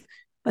your life.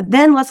 But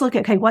then let's look at,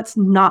 okay, what's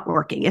not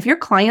working? If your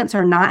clients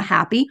are not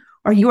happy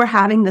or you are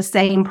having the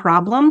same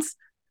problems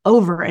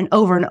over and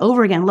over and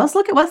over again, let's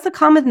look at what's the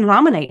common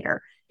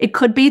denominator. It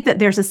could be that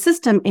there's a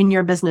system in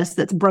your business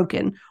that's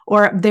broken,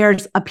 or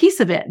there's a piece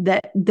of it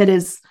that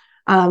is,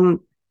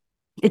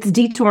 it's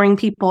detouring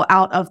people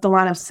out of the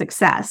line of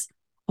success.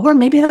 Or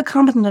maybe the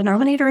common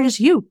denominator is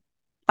you.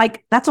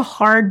 Like that's a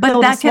hard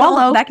pill to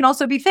swallow. That can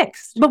also be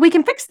fixed. But we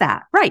can fix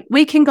that, right?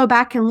 We can go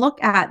back and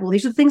look at, well,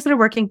 these are the things that are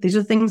working. These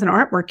are the things that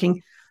aren't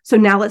working. So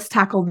now let's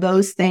tackle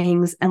those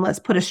things and let's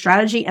put a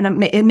strategy.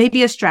 And it may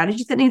be a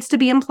strategy that needs to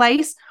be in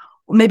place.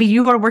 Maybe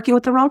you are working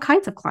with the wrong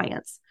kinds of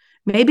clients.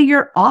 Maybe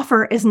your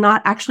offer is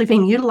not actually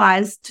being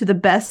utilized to the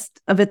best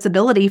of its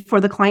ability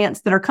for the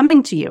clients that are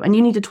coming to you, and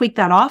you need to tweak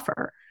that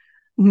offer.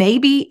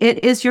 Maybe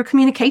it is your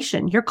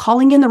communication. You're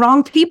calling in the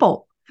wrong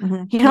people.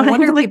 Mm-hmm. No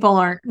wonder people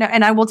aren't. No,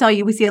 and I will tell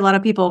you, we see a lot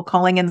of people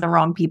calling in the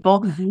wrong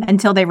people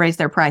until they raise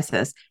their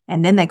prices,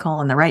 and then they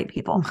call in the right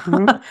people.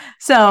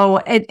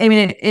 So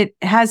it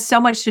has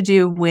so much to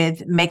do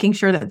with making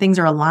sure that things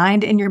are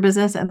aligned in your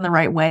business in the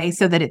right way,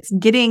 so that it's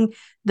getting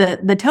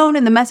the tone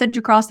and the message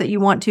across that you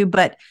want to.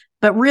 But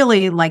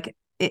really, like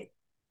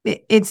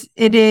it's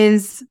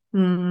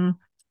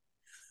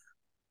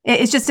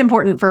just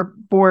important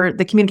for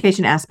the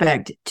communication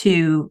aspect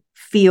to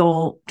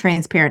feel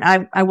transparent.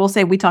 I will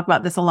say we talk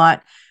about this a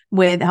lot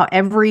with how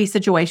every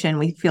situation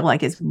we feel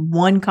like is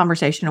one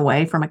conversation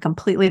away from a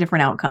completely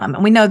different outcome.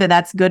 And we know that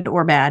that's good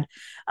or bad.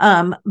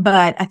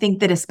 But I think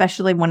that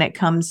especially when it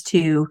comes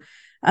to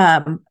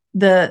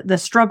the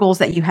struggles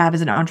that you have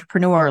as an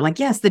entrepreneur, like,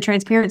 yes, the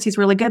transparency is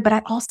really good, but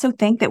I also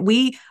think that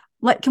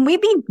can we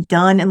be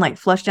done and like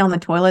flush down the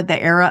toilet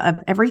the era of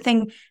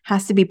everything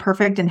has to be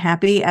perfect and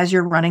happy as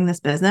you're running this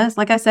business?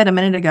 Like I said a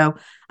minute ago,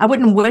 I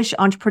wouldn't wish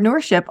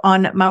entrepreneurship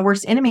on my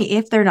worst enemy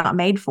if they're not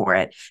made for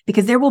it,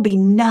 because there will be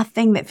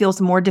nothing that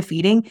feels more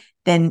defeating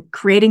than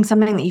creating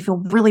something that you feel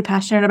really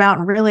passionate about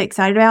and really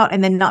excited about,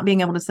 and then not being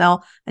able to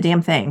sell a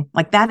damn thing.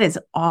 Like that is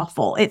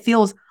awful. It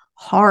feels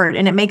hard,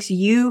 and it makes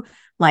you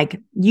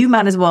like, you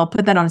might as well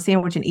put that on a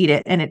sandwich and eat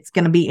it, and it's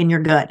going to be in your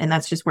gut. And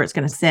that's just where it's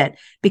going to sit,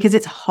 because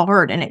it's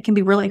hard and it can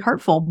be really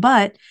hurtful.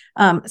 But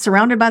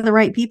surrounded by the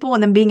right people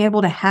and then being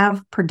able to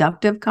have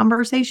productive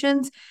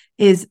conversations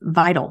is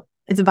vital.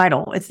 It's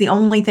vital. It's the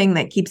only thing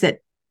that keeps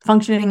it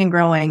functioning and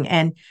growing.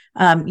 And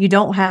you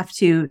don't have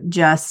to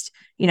just,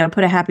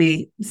 put a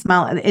happy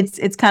smile.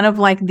 It's kind of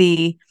like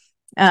the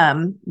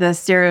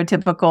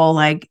stereotypical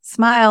like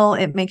smile,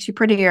 it makes you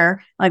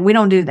prettier. Like we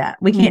don't do that.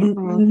 We can't,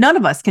 none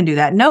of us can do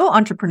that. No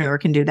entrepreneur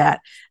can do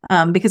that.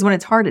 Because when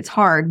it's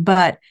hard,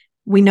 but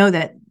we know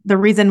that the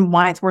reason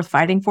why it's worth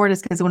fighting for it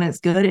is because when it's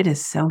good, it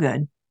is so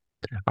good.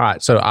 All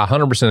right. So I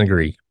 100%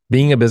 agree.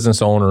 Being a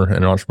business owner and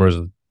an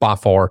entrepreneur is by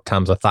far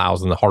times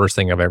 1,000 the hardest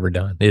thing I've ever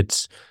done.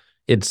 It's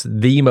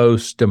the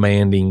most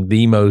demanding,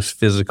 the most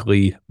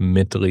physically,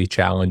 mentally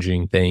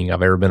challenging thing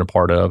I've ever been a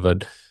part of.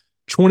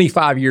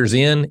 25 years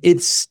in,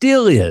 it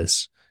still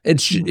is.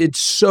 It's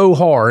so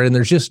hard, and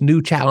there's just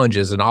new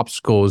challenges and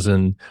obstacles,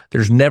 and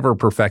there's never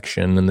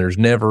perfection, and there's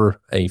never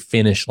a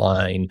finish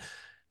line.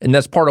 And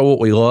that's part of what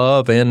we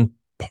love, and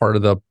part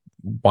of the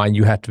why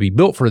you have to be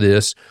built for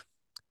this.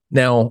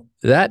 Now,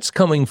 that's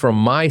coming from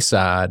my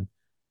side.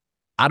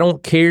 I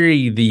don't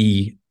carry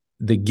the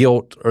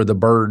guilt or the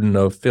burden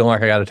of feeling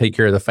like I got to take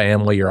care of the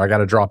family, or I got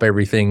to drop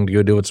everything to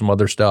go do some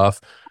other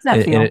stuff.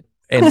 And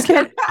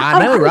I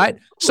know, right?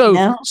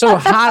 So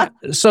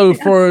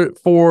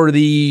for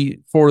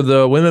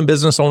the women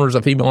business owners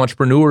of female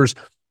entrepreneurs,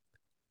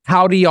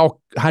 how do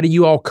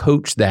you all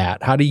coach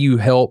that? How do you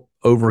help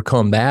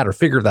overcome that or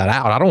figure that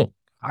out?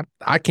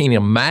 I can't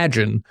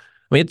imagine.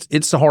 I mean,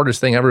 it's the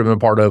hardest thing I've ever been a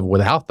part of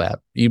without that.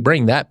 You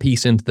bring that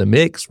piece into the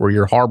mix where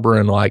you're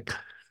harboring like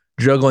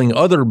juggling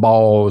other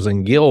balls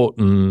and guilt,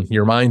 and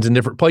your mind's in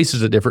different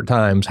places at different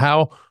times.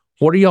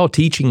 What are y'all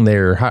teaching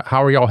there?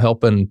 How are y'all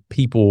helping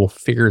people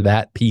figure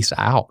that piece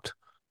out?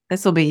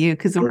 This will be you,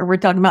 because we're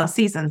talking about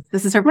seasons.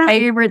 This is her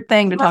favorite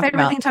thing to talk about. My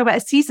favorite thing to talk about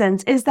is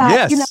seasons. Is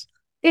that,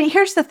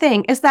 here's the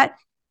thing, is that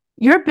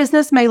your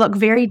business may look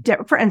very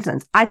different. For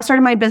instance, I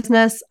started my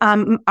business,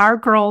 our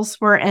girls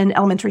were in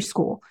elementary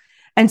school.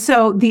 And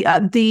so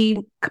the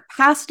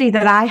capacity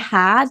that I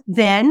had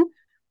then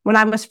when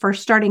I was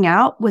first starting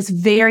out was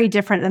very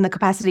different than the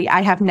capacity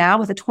I have now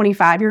with a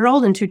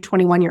 25-year-old and two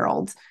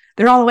 21-year-olds.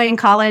 They're all the way in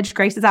college.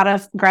 Grace is out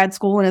of grad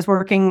school and is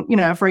working,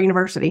 for a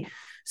university.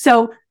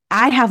 So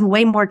I have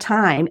way more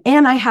time,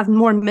 and I have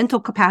more mental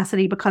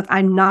capacity because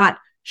I'm not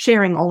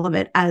sharing all of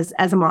it as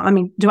a mom. I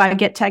mean, do I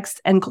get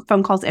texts and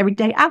phone calls every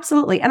day?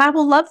 Absolutely. And I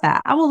will love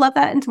that. I will love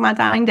that into my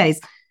dying days.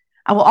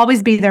 I will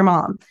always be their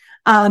mom.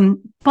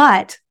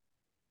 But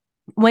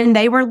when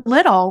they were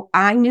little,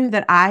 I knew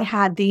that I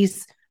had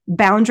these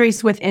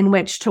boundaries within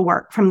which to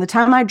work. From the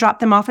time I dropped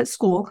them off at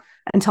school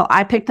until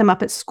I picked them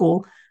up at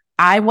school,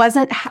 I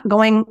wasn't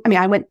going,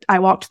 I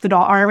walked the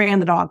dog, or I ran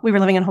the dog. We were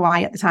living in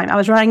Hawaii at the time. I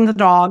was running the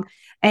dog.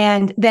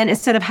 And then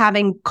instead of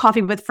having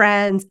coffee with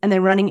friends and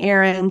then running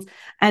errands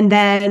and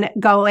then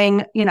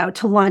going,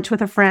 to lunch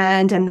with a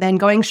friend and then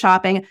going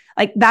shopping,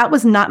 like that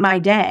was not my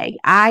day.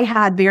 I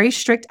had very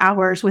strict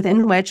hours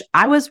within which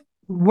I was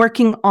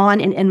working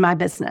on and in my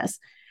business.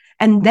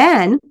 And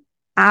then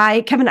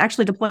Kevin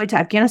actually deployed to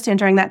Afghanistan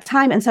during that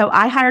time. And so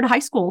I hired a high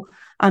school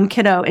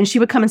kiddo, and she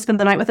would come and spend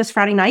the night with us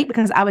Friday night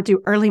because I would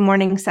do early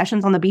morning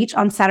sessions on the beach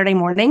on Saturday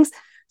mornings.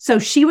 So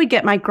she would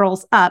get my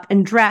girls up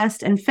and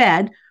dressed and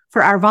fed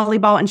for our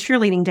volleyball and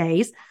cheerleading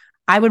days.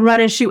 I would run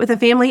and shoot with the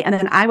family, and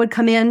then I would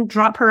come in,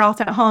 drop her off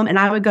at home, and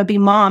I would go be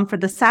mom for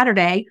the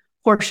Saturday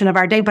portion of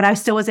our day. But I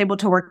still was able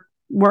to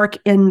work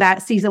in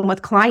that season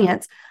with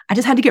clients. I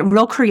just had to get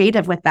real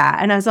creative with that.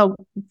 And as a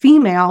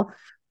female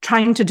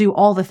trying to do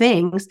all the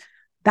things,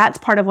 that's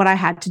part of what I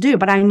had to do.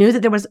 But I knew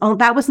that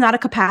that was not a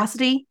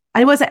capacity.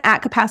 I wasn't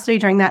at capacity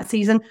during that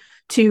season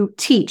to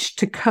teach,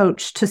 to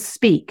coach, to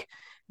speak.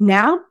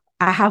 Now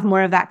I have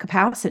more of that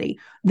capacity.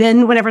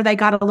 Then whenever they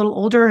got a little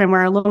older and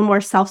were a little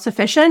more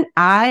self-sufficient,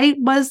 I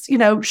was,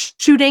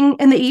 shooting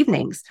in the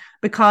evenings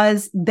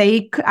because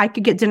I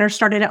could get dinner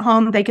started at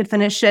home. They could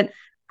finish it.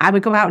 I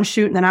would go out and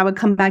shoot, and then I would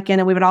come back in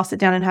and we would all sit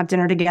down and have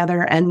dinner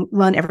together and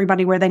run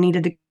everybody where they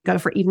needed to go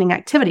for evening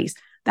activities.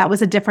 That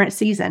was a different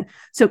season.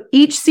 So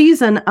each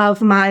season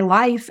of my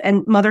life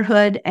and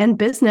motherhood and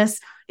business,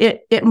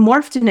 it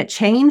morphed and it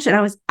changed.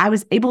 And I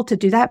was able to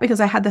do that because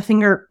I had the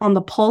finger on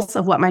the pulse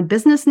of what my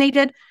business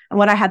needed and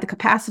what I had the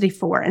capacity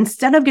for.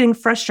 Instead of getting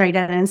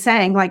frustrated and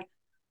saying, like,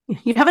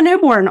 you have a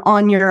newborn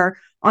on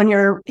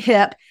your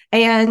hip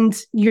and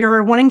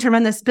you're wanting to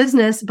run this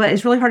business, but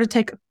it's really hard to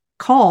take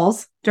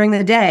calls during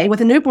the day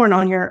with a newborn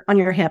on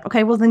your hip.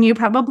 Okay, well, then you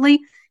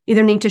probably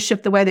either need to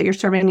shift the way that you're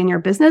serving in your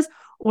business,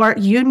 or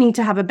you need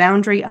to have a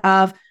boundary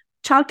of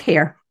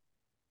childcare.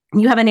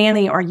 You have a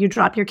nanny, or you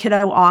drop your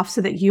kiddo off so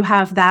that you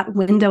have that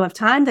window of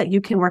time that you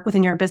can work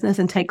within your business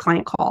and take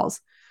client calls.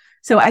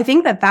 So I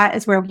think that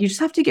is where you just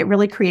have to get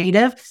really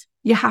creative.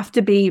 You have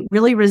to be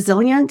really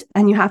resilient,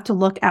 and you have to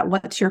look at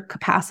what's your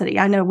capacity.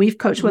 I know we've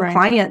coached with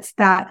clients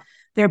that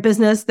their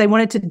business, they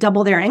wanted to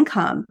double their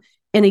income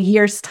in a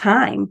year's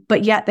time,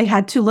 but yet they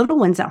had 2 little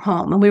ones at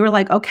home. And we were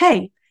like,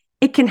 okay,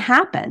 it can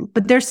happen,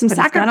 but there's some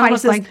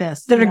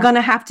sacrifices that are going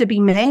to have to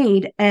be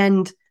made.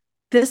 And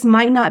this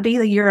might not be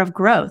the year of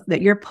growth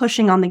that you're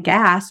pushing on the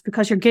gas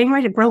because you're getting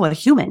ready to grow a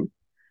human.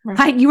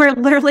 Right? You are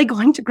literally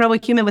going to grow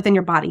a human within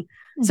your body.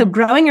 Mm-hmm. So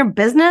growing your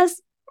business,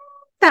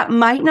 that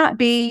might not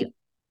be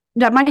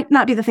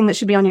the thing that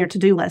should be on your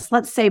to-do list.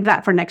 Let's save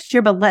that for next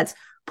year, but let's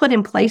put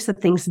in place the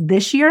things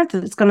this year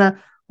that's going to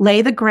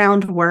lay the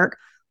groundwork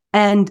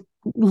and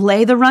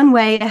lay the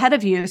runway ahead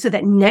of you so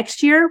that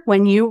next year,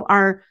 when you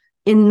are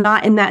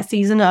not in that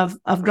season of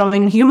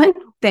growing a human,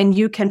 then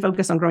you can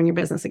focus on growing your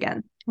business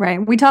again.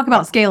 Right. We talk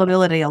about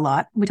scalability a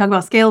lot. We talk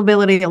about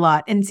scalability a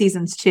lot in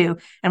seasons 2,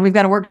 and we've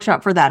got a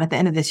workshop for that at the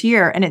end of this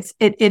year. And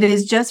it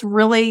is just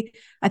really,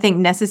 I think,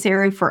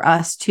 necessary for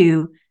us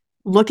to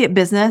look at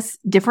business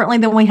differently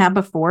than we have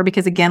before,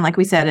 because again, like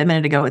we said a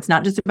minute ago, it's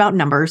not just about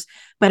numbers,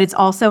 but it's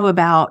also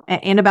about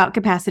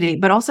capacity,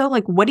 but also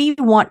like, what do you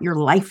want your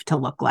life to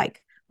look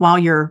like while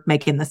you're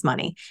making this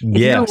money?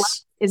 If your life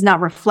is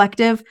not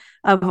reflective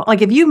of,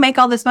 like, if you make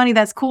all this money,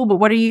 that's cool, but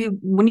when are you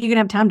going to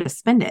have time to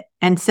spend it?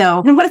 And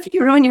so, and what if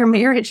you ruin your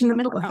marriage in the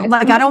middle of it?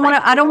 Like, I don't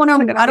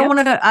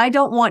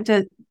want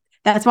to,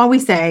 that's why we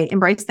say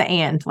embrace the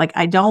and. Like,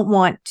 I don't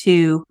want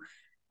to,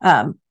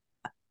 you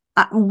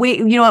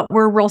know what?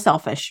 We're real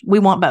selfish. We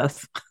want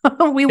both.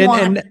 We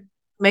want to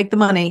make the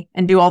money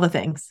and do all the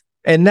things.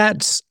 And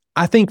that's,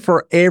 I think,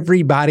 for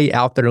everybody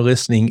out there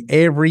listening,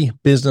 every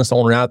business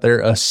owner out there,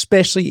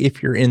 especially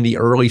if you're in the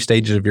early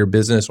stages of your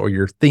business or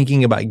you're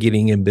thinking about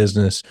getting in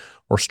business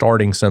or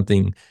starting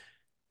something,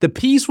 the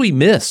piece we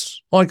miss,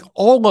 like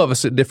all of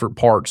us at different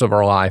parts of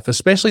our life,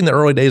 especially in the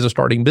early days of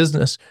starting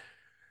business,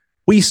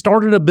 we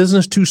started a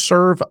business to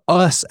serve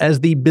us as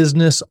the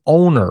business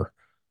owner.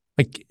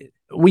 Like,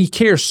 we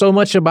care so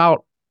much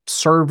about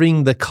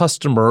serving the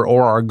customer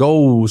or our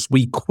goals,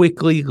 we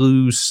quickly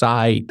lose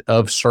sight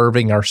of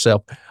serving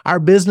ourselves. Our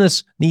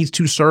business needs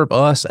to serve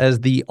us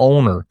as the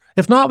owner.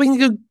 If not, we can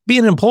go be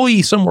an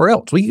employee somewhere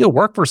else. We can go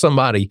work for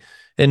somebody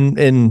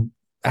and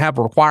have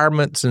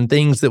requirements and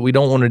things that we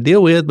don't want to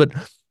deal with. But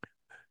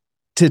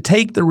to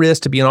take the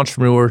risk to be an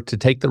entrepreneur, to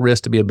take the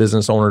risk to be a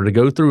business owner, to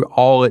go through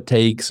all it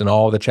takes and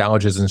all the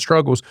challenges and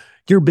struggles,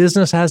 your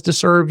business has to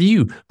serve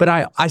you. But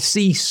I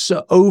see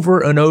so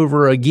over and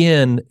over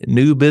again,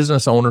 new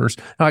business owners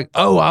like,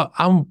 oh, I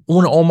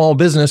want to own my own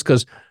business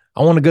because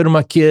I want to go to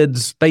my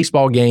kids'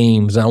 baseball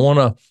games. And I want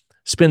to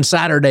spend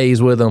Saturdays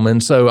with them.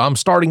 And so I'm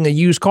starting a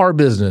used car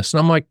business.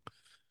 And I'm like,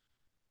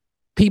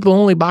 people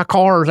only buy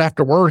cars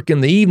after work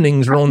in the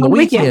evenings or on the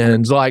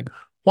weekends. Like,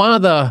 why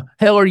the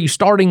hell are you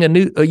starting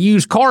a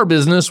used car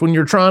business when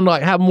you're trying to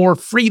like have more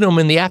freedom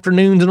in the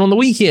afternoons and on the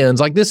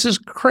weekends? Like, this is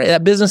crazy.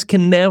 That business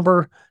can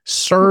never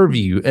serve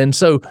you. And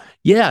so,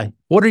 yeah,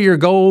 what are your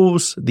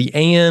goals?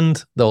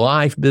 The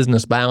life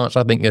business balance,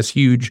 I think that's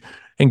huge.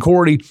 And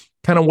Corey,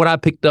 kind of what I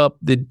picked up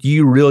that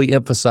you really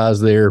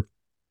emphasize there,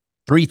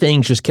 3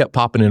 things just kept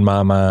popping in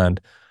my mind.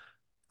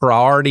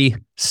 Priority,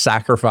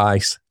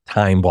 sacrifice,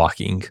 time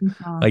blocking.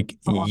 Like,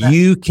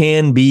 you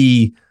can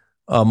be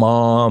a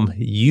mom,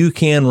 you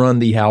can run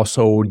the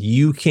household,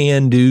 you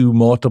can do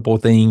multiple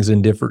things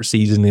in different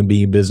seasons and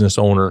be a business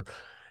owner.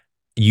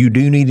 You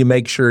do need to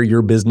make sure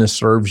your business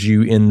serves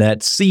you in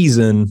that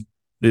season.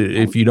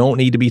 If you don't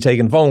need to be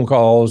taking phone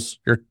calls,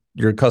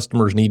 your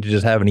customers need to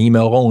just have an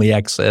email only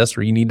access,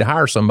 or you need to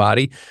hire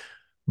somebody.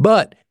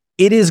 But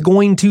it is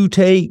going to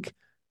take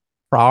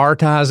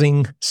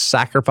prioritizing,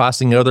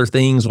 sacrificing other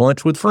things,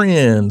 lunch with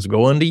friends,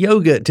 going to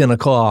yoga at 10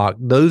 o'clock,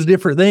 those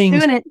different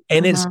things.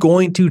 And it's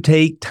going to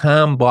take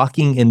time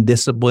blocking and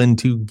discipline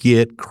to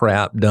get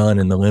crap done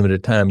in the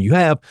limited time you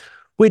have,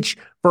 which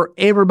for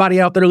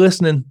everybody out there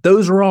listening,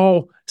 those are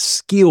all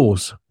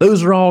skills.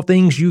 Those are all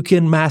things you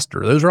can master.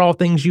 Those are all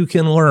things you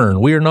can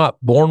learn. We are not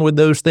born with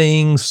those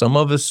things. Some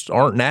of us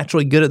aren't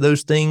naturally good at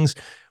those things.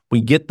 We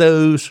get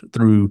those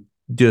through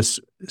just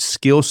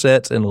skill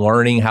sets and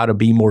learning how to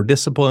be more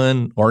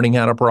disciplined, learning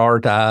how to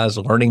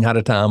prioritize, learning how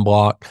to time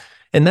block.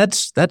 And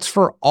that's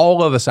for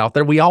all of us out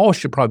there. We all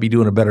should probably be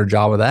doing a better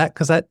job of that,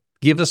 because that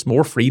gives us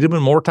more freedom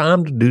and more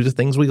time to do the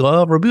things we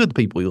love or be with the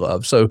people we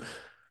love. So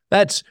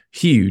that's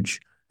huge.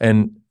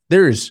 And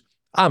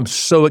I'm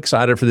so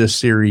excited for this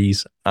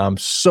series. I'm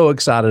so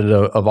excited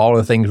of all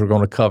the things we're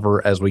going to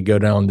cover as we go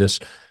down this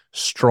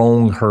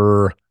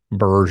StrongHER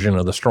version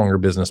of the Stronger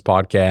Business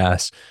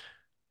podcast.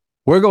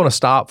 We're going to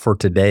stop for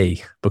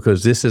today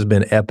because this has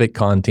been epic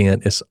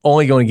content. It's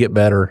only going to get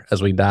better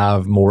as we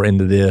dive more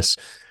into this.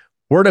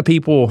 Where do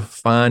people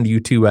find you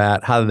two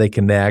at? How do they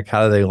connect?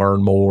 How do they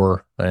learn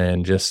more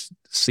and just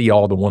see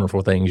all the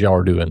wonderful things y'all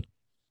are doing?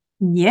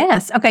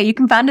 Yes. Okay. You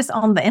can find us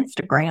on the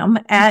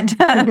Instagram at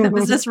The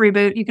Business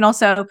Reboot. You can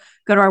also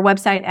go to our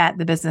website at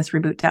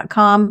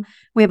thebusinessreboot.com.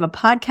 We have a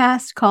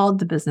podcast called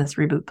The Business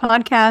Reboot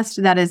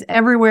Podcast that is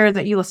everywhere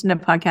that you listen to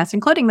podcasts,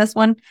 including this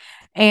one.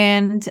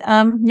 And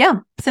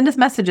send us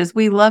messages.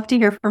 We love to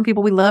hear from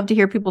people. We love to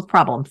hear people's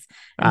problems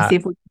and see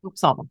if we can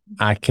solve them.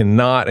 I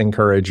cannot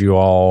encourage you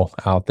all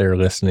out there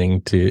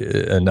listening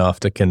to enough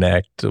to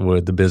connect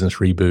with The Business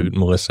Reboot,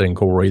 Melissa and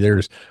Corey.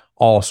 There's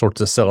all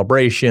sorts of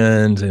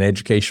celebrations and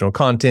educational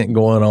content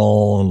going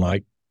on,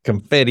 like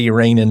confetti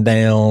raining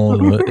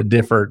down,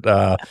 different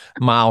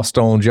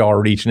milestones y'all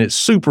are reaching. It's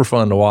super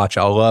fun to watch.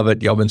 I love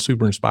it. Y'all been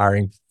super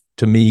inspiring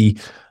to me.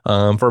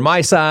 For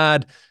my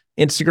side,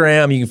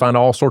 Instagram, you can find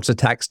all sorts of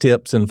tax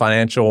tips and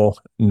financial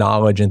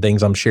knowledge and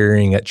things I'm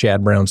sharing at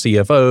Chad Brown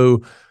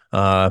CFO.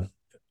 On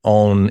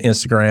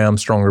Instagram,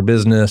 Stronger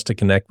Business, to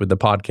connect with the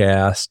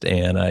podcast.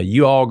 And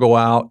you all go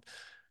out,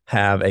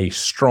 have a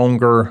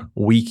stronger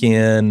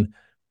weekend,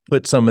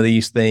 put some of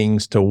these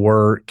things to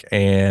work,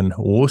 and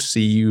we'll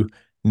see you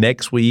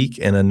next week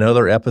in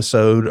another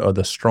episode of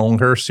the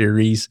StrongHER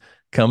series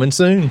coming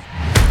soon.